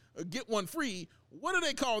one, get one free. What do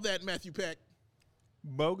they call that, Matthew Peck?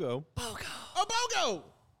 BOGO. A BOGO!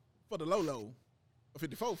 For the Lolo. A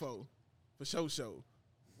 54 for show.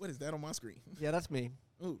 What is that on my screen? Yeah, that's me.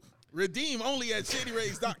 Ooh. Redeem only at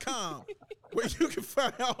ShadyRays.com, where you can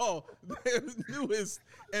find all their newest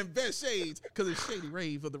and best shades, because it's Shady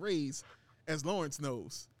Ray for the Rays, as Lawrence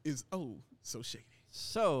knows, is so shady.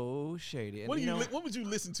 So shady. And What would you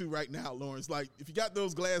listen to right now, Lawrence? Like, if you got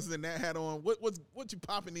those glasses and that hat on, what you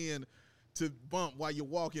popping in to bump while you're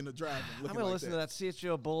walking or driving? I'm going to listen to that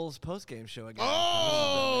CHGO Bulls postgame show again.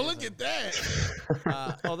 Oh, look at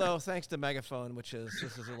that. Although, thanks to Megaphone, this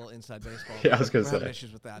is a little inside baseball. Yeah, I was going to We're having say.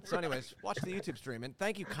 issues with that. So anyways, watch the YouTube stream. And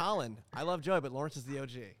thank you, Colin. I love Joey, but Lawrence is the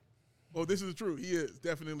OG. Oh, this is true. He is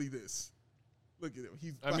definitely this. Look at him.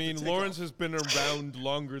 Lawrence has been around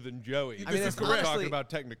longer than Joey. I mean, if that's we're correct. talking about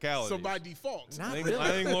technicality. So by default. Not I really.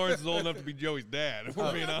 think Lawrence is old enough to be Joey's dad, if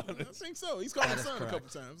we're being I honest. think so. He's called That his is son a correct. couple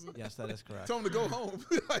times. Yes, that is correct. Told him to go home.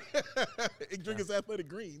 And drink his athletic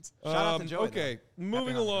greens. Shout out to Joey, Okay,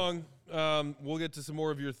 moving along. We'll get to some more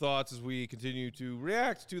of your thoughts as we continue to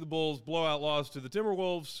react to the Bulls' blowout loss to the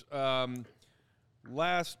Timberwolves.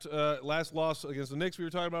 Last loss against the Knicks, we were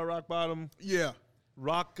talking about rock bottom. Yeah.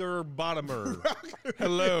 Rocker bottomer.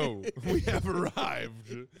 Hello. We have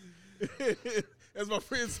arrived. As my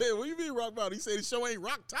friend said, what do you mean rock bottom? He said the show ain't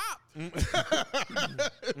rock top.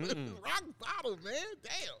 Rock bottom, man.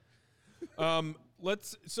 Damn.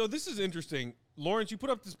 So this is interesting. Lawrence, you put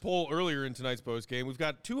up this poll earlier in tonight's postgame. We've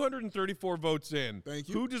got 234 votes in. Thank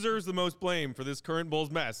you. Who deserves the most blame for this current Bulls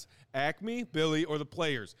mess? Acme, Billy, or the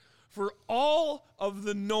players? For all of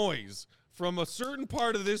the noise from a certain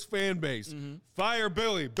part of this fan base, fire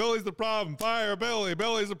Billy. Billy's the problem. Fire Billy.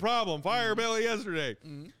 Billy's the problem. Fire Billy yesterday.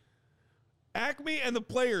 Acme and the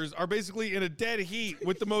players are basically in a dead heat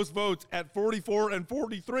with the most votes at 44 and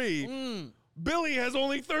 43. Billy has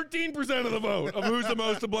only 13% of the vote of who's the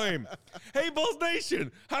most to blame. Hey, Bulls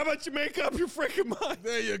Nation, how about you make up your freaking mind?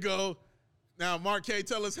 There you go. Now, Mark K,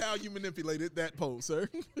 tell us how you manipulated that poll, sir.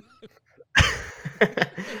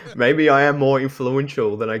 Maybe I am more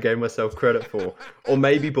influential than I gave myself credit for. Or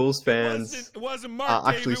maybe Bulls fans It wasn't Mark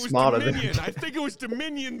are Dave, actually it was smarter than Dominion. I think it was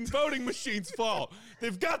Dominion voting machines' fault.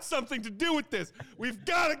 They've got something to do with this. We've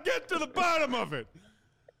got to get to the bottom of it.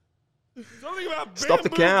 Something about Stop the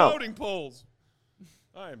bamboo count. voting polls.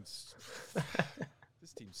 This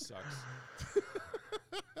team sucks.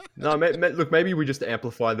 No, look, maybe we just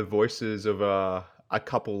amplify the voices of a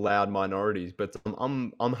couple loud minorities, but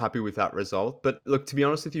I'm happy with that result. But look, to be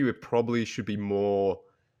honest with you, it probably should be more.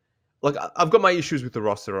 Like, I've got my issues with the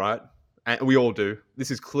roster, right? And we all do.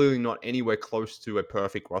 This is clearly not anywhere close to a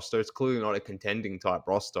perfect roster. It's clearly not a contending type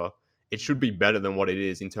roster. It should be better than what it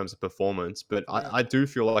is in terms of performance. But I do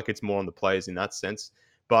feel like it's more on the players in that sense.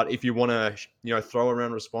 But if you want to, throw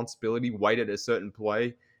around responsibility, weight at a certain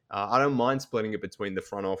play, I don't mind splitting it between the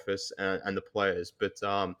front office and the players. But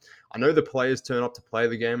I know the players turn up to play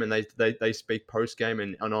the game and they speak post game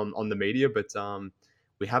and on the media. But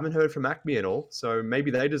we haven't heard from Acme at all. So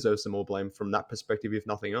maybe they deserve some more blame from that perspective, if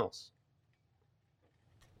nothing else.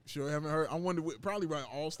 Sure, haven't heard. I wonder, probably around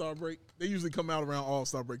All-Star break. They usually come out around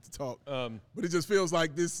All-Star break to talk. But it just feels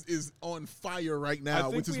like this is on fire right now,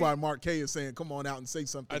 which is why Mark K is saying, come on out and say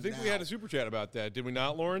something. I think we had a super chat about that, did we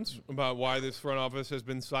not, Lawrence? About why this front office has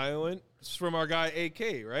been silent. It's from our guy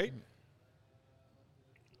AK, right?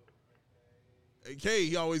 AK,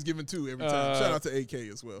 he always giving two every time. Shout out to AK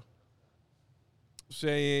as well.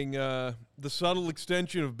 Saying the subtle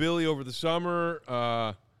extension of Billy over the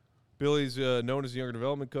summer. Billy's known as the younger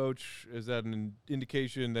development coach. Is that an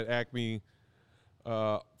indication that Acme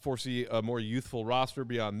foresee a more youthful roster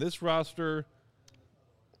beyond this roster?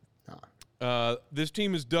 This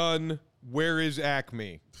team is done. Where is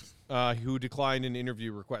Acme? Who declined an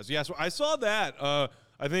interview request. Yeah, so I saw that.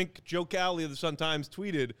 I think Joe Cowley of the Sun-Times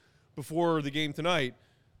tweeted before the game tonight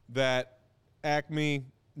that Acme,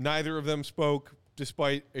 neither of them spoke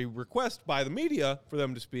despite a request by the media for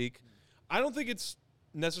them to speak. I don't think it's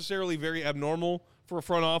necessarily very abnormal for a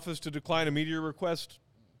front office to decline a media request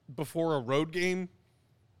before a road game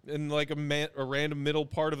in like a random middle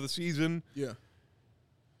part of the season. Yeah.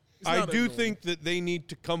 I do think that they need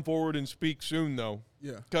to come forward and speak soon, though.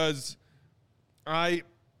 Yeah. Because they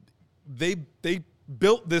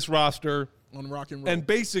built this roster on rock and roll. And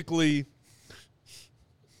basically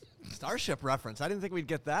Starship reference. I didn't think we'd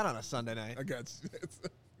get that on a Sunday night. I got you.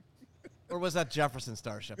 Or was that Jefferson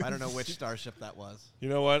Starship? I don't know which Starship that was. You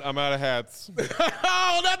know what? I'm out of hats.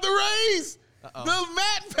 Oh, not the Rays. The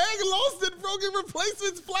Matt Peg and broken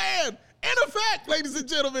replacements plan. In effect, ladies and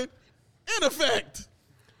gentlemen. In effect.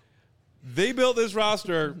 They built this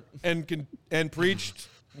roster and preached,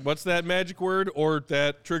 what's that magic word or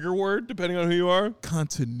that trigger word, depending on who you are?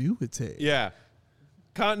 Continuity. Yeah.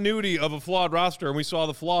 Continuity of a flawed roster, and we saw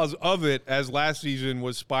the flaws of it as last season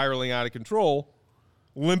was spiraling out of control,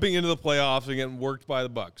 limping into the playoffs and getting worked by the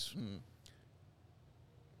Bucks.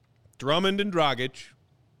 Drummond and Dragic,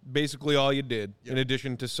 basically all you did, in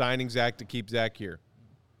addition to signing Zach to keep Zach here.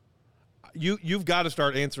 You've got to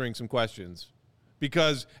start answering some questions.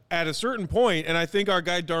 Because at a certain point, and I think our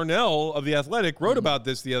guy Darnell of The Athletic wrote about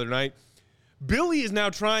this the other night, Billy is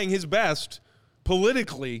now trying his best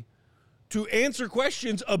politically to answer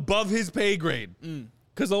questions above his pay grade.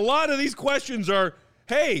 Because a lot of these questions are,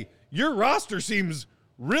 hey, your roster seems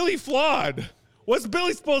really flawed. What's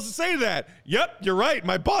Billy supposed to say to that? Yep, you're right.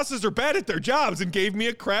 My bosses are bad at their jobs and gave me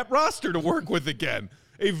a crap roster to work with again.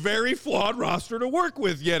 A very flawed roster to work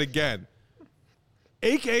with yet again.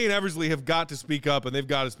 AK and Eversley have got to speak up, and they've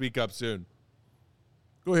got to speak up soon.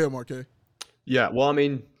 Go ahead, Mark K. Yeah, well, I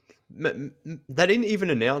mean, they didn't even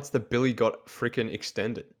announce that Billy got freaking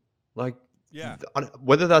extended. Like, yeah,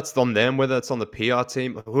 whether that's on them, whether it's on the PR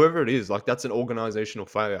team, whoever it is, like, that's an organizational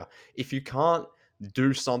failure. If you can't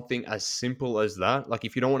do something as simple as that, like,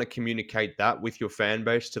 if you don't want to communicate that with your fan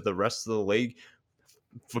base to the rest of the league,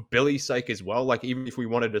 for Billy's sake as well, like, even if we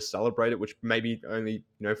wanted to celebrate it, which maybe only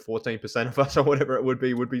 14% of us or whatever it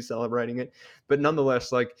would be celebrating it, but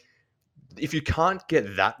nonetheless, like, if you can't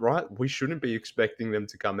get that right, we shouldn't be expecting them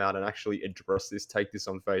to come out and actually address this, take this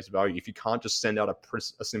on face value. If you can't just send out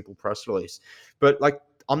a simple press release. But, like,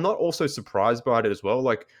 I'm not also surprised by it as well.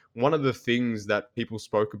 Like, one of the things that people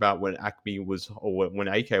spoke about when Acme was, or when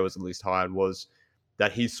AK was at least hired, was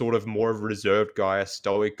that he's sort of more of a reserved guy, a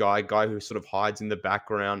stoic guy who sort of hides in the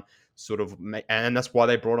background, and that's why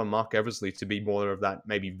they brought on Mark Eversley, to be more of that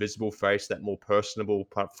maybe visible face, that more personable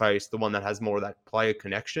face, the one that has more of that player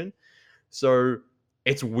connection. So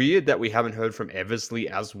It's weird that we haven't heard from Eversley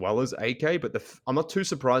as well as AK, but I'm not too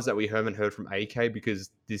surprised that we haven't heard from AK because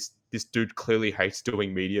this dude clearly hates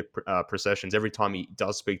doing media processions. Every time he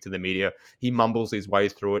does speak to the media, he mumbles his way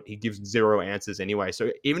through it. He gives zero answers anyway. So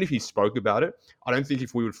even if he spoke about it, I don't think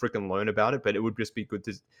if we would freaking learn about it, but it would just be good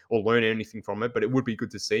to, or learn anything from it, but it would be good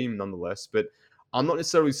to see him nonetheless. But I'm not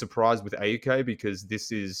necessarily surprised with AK because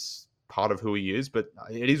this is part of who he is, but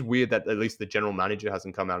it is weird that at least the general manager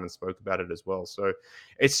hasn't come out and spoke about it as well. So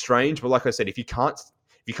it's strange, but like I said, if you can't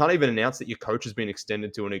even announce that your coach has been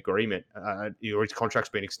extended to an agreement or his contract's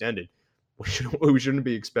been extended, we shouldn't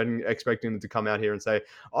be expecting them to come out here and say,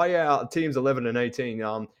 "Oh yeah, our team's 11 and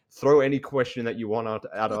 18. Throw any question that you want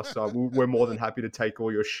at us. We're more than happy to take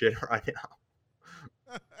all your shit right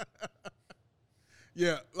now."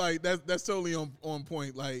 Yeah, like that's totally on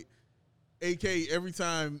point. Like AK, every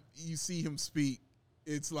time you see him speak,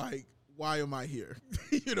 it's like, why am I here?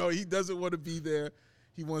 You know, he doesn't want to be there.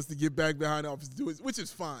 He wants to get back behind the office to do it, which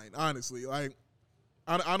is fine, honestly. Like,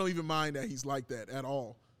 I don't even mind that he's like that at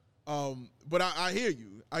all. But I hear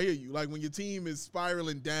you. I hear you. Like, when your team is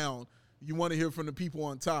spiraling down, you want to hear from the people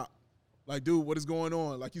on top. Like, dude, what is going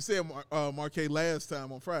on? Like you said, Marquet, last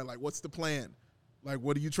time on Friday, like, what's the plan? Like,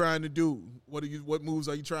 what are you trying to do? What moves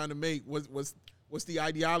are you trying to make? What's the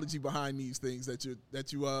ideology behind these things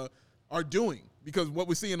that you are doing? Because what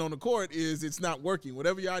we're seeing on the court is it's not working.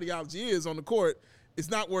 Whatever your ideology is on the court, it's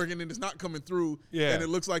not working and it's not coming through. Yeah. And it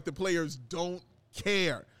looks like the players don't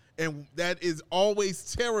care. And that is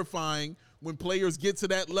always terrifying when players get to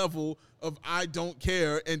that level of I don't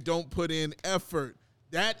care and don't put in effort.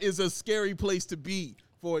 That is a scary place to be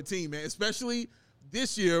for a team, man, especially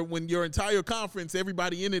this year when your entire conference,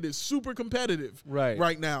 everybody in it is super competitive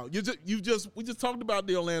right now. We just talked about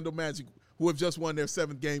the Orlando Magic, who have just won their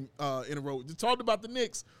 7th game in a row. We just talked about the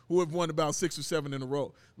Knicks, who have won about 6 or 7 in a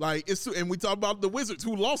row. And we talked about the Wizards,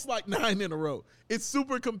 who lost like 9 in a row. It's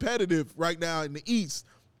super competitive right now in the East.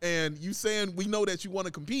 And you saying we know that you want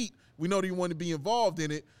to compete, we know that you want to be involved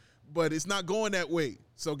in it, but it's not going that way.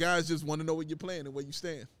 So guys just want to know what you're playing and where you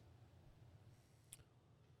stand.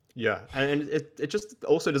 Yeah, and it just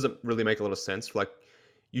also doesn't really make a lot of sense. Like,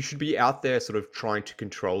 you should be out there sort of trying to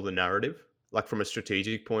control the narrative, like from a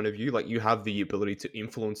strategic point of view. Like, you have the ability to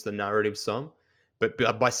influence the narrative some, but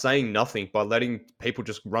by saying nothing, by letting people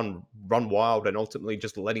just run wild and ultimately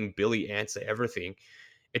just letting Billy answer everything,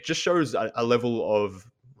 it just shows a level of,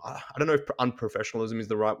 I don't know if unprofessionalism is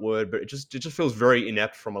the right word, but it just feels very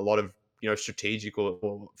inept from a lot of, strategic or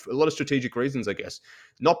a lot of strategic reasons, I guess.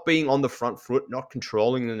 Not being on the front foot, not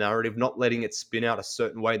controlling the narrative, not letting it spin out a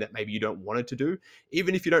certain way that maybe you don't want it to do.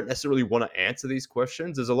 Even if you don't necessarily want to answer these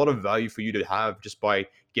questions, there's a lot of value for you to have just by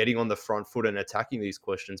getting on the front foot and attacking these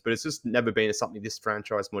questions. But it's just never been something this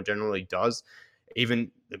franchise more generally does.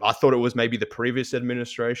 Even I thought it was maybe the previous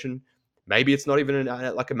administration. Maybe it's not even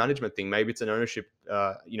like a management thing. Maybe it's an ownership,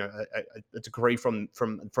 a decree from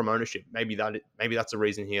ownership. Maybe that's a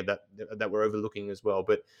reason here that we're overlooking as well.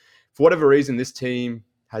 But for whatever reason, this team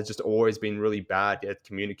has just always been really bad at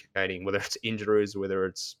communicating, whether it's injuries, whether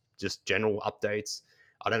it's just general updates.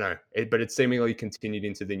 I don't know. But it's seemingly continued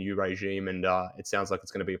into the new regime, and it sounds like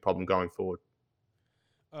it's going to be a problem going forward.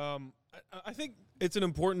 I think it's an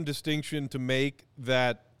important distinction to make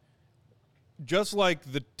that just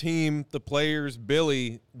like the team, the players,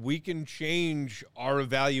 Billy, we can change our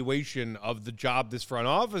evaluation of the job this front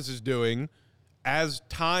office is doing as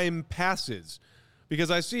time passes.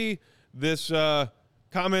 Because I see this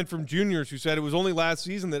comment from juniors who said it was only last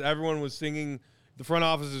season that everyone was singing the front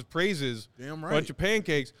office's praises. Damn right. Bunch of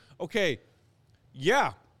pancakes. Okay,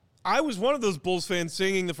 yeah, I was one of those Bulls fans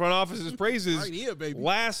singing the front office's praises right here, baby.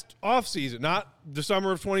 Last offseason, not the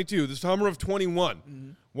summer of 22, the summer of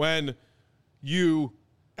 21, when you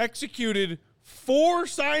executed 4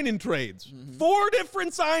 sign-in trades, 4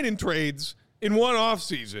 different sign-in trades in one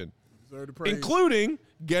offseason, including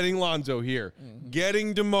getting Lonzo here,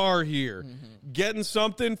 getting DeMar here, getting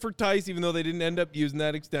something for Tice, even though they didn't end up using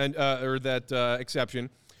that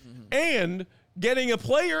exception, and getting a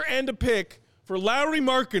player and a pick for Lauri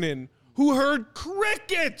Markkanen, who heard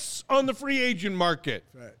crickets on the free agent market.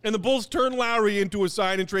 Right. And the Bulls turned Lauri into a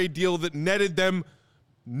sign-and-trade deal that netted them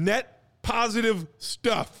net positive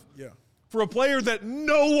stuff for a player that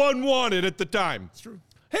no one wanted at the time. It's true.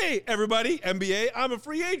 Hey, everybody, NBA, I'm a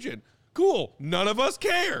free agent. Cool. None of us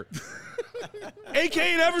care. AK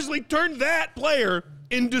and Eversley turned that player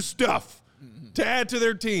into stuff to add to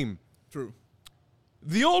their team. True.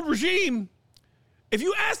 The old regime, if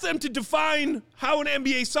you asked them to define how an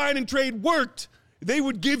NBA sign and trade worked, they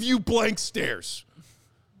would give you blank stares.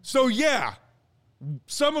 So, yeah,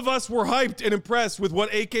 some of us were hyped and impressed with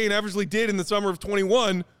what AK and Eversley did in the summer of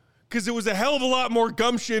 21 because it was a hell of a lot more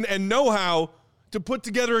gumption and know-how to put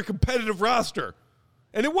together a competitive roster.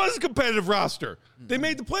 And it was a competitive roster. Mm-hmm. They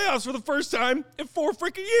made the playoffs for the first time in 4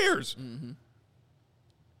 freaking years. Mm-hmm.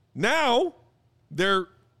 Now, their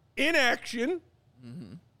inaction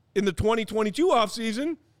in the 2022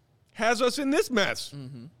 offseason has us in this mess.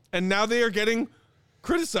 Mm-hmm. And now they are getting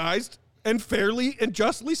criticized, and fairly and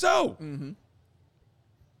justly so. Mm-hmm.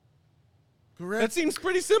 Correct. That seems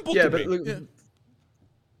pretty simple to me. Look,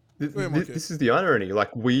 this is the irony.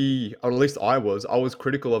 Like or at least I was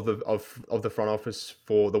critical of the front office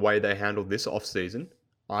for the way they handled this offseason.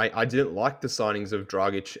 I didn't like the signings of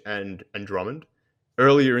Dragic and Drummond.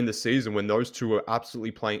 Earlier in the season, when those two were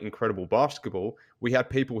absolutely playing incredible basketball, we had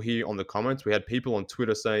people here on the comments, we had people on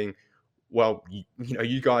Twitter saying, well,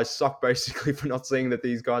 you guys suck basically for not seeing that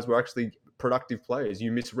these guys were actually productive players.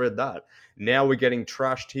 You misread that. Now we're getting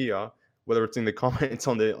trashed here, whether it's in the comments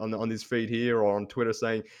on this feed here or on Twitter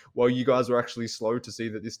saying, well, you guys were actually slow to see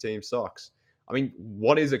that this team sucks. I mean,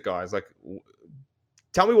 what is it, guys? Like,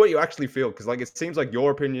 tell me what you actually feel, because it seems like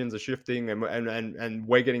your opinions are shifting, and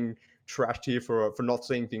we're getting trashed here for not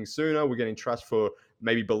seeing things sooner. We're getting trashed for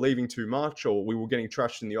maybe believing too much, or we were getting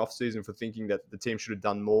trashed in the offseason for thinking that the team should have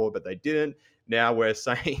done more, but they didn't. Now we're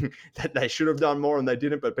saying that they should have done more and they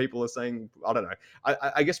didn't, but people are saying, I don't know.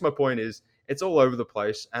 I guess my point is it's all over the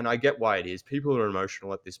place, and I get why it is. People are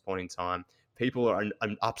emotional at this point in time. People are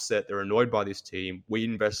upset. They're annoyed by this team. We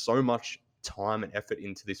invest so much time and effort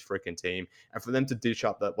into this freaking team, and for them to dish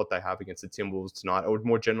up what they have against the Timberwolves tonight, or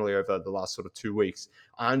more generally over the last sort of 2 weeks,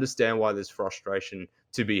 I understand why there's frustration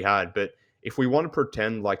to be had. But if we want to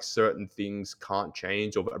pretend like certain things can't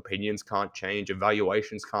change, or opinions can't change,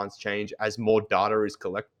 evaluations can't change as more data is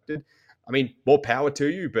collected, I mean, more power to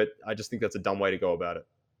you, but I just think that's a dumb way to go about it.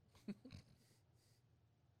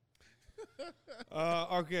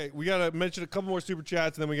 Okay, we got to mention a couple more super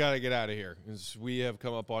chats, and then we got to get out of here because we have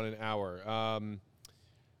come up on an hour.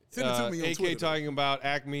 Send it to me on AK Twitter, talking about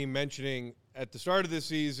Acme mentioning at the start of this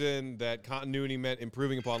season that continuity meant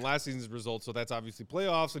improving upon last season's results, so that's obviously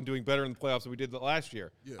playoffs and doing better in the playoffs than we did last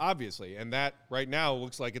year, obviously, and that right now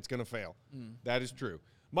looks like it's going to fail. That is true.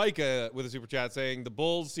 Micah with a super chat saying the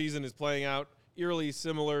Bulls season is playing out eerily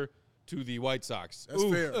similar to the White Sox. That's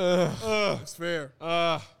fair. That's fair.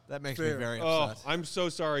 That makes me very Oh, upset. I'm so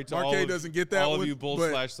sorry to Marquez doesn't get that all one, of you Bulls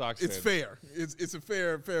 / Sox it's fans. fair. It's a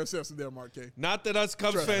fair assessment there, Marquez. Not that us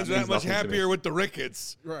Cubs Trust fans me. are that much Means nothing to me. happier with the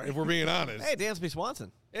Ricketts, Right. if we're being honest. Hey, Dansby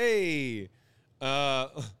Swanson. Hey.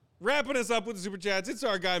 Wrapping us up with the super chats, it's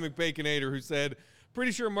our guy McBaconator who said,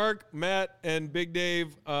 pretty sure Mark, Matt, and Big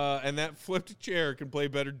Dave and that flipped chair can play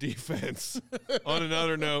better defense. On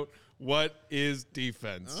another note, what is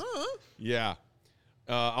defense? Yeah.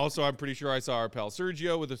 Also, I'm pretty sure I saw our pal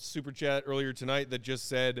Sergio with a super chat earlier tonight that just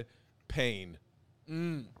said pain.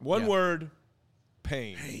 One word,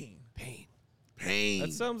 pain. Pain.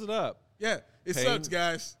 That sums it up. Yeah, it Pain. sucks,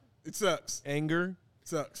 guys. It sucks. Anger.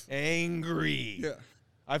 Sucks. Angry. Yeah.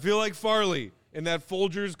 I feel like Farley in that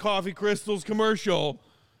Folgers Coffee Crystals commercial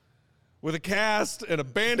with a cast and a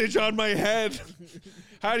bandage on my head.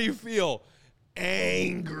 How do you feel?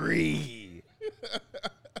 Angry.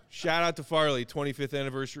 Shout out to Farley, 25th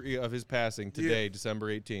anniversary of his passing today, December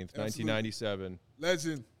 18th, 1997.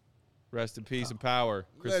 Legend. Rest in peace and power,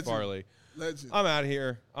 Chris Legend. Farley. Legend. I'm out of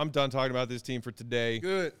here. I'm done talking about this team for today.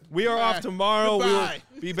 Good. We are Bye. off tomorrow. Goodbye.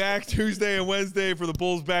 We will be back Tuesday and Wednesday for the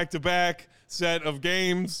Bulls back-to-back set of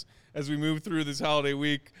games as we move through this holiday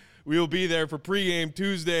week. We will be there for pregame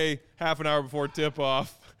Tuesday, half an hour before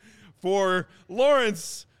tip-off. For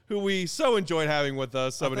Lawrence, who we so enjoyed having with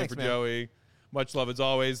us, subbing in thanks, for man. Joey. Much love as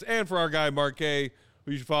always. And for our guy, Mark K.,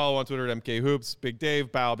 who you should follow on Twitter at MKHoops. Big Dave,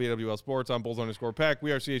 Bow, BWL Sports, on Bulls_Peck.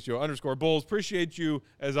 We are CHGO_Bulls. Appreciate you,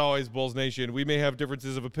 as always, Bulls Nation. We may have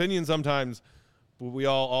differences of opinion sometimes, but we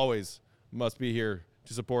all always must be here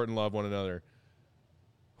to support and love one another.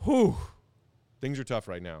 Whew. Things are tough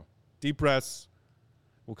right now. Deep breaths.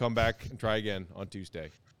 We'll come back and try again on Tuesday.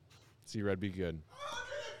 See you, Red. Be good.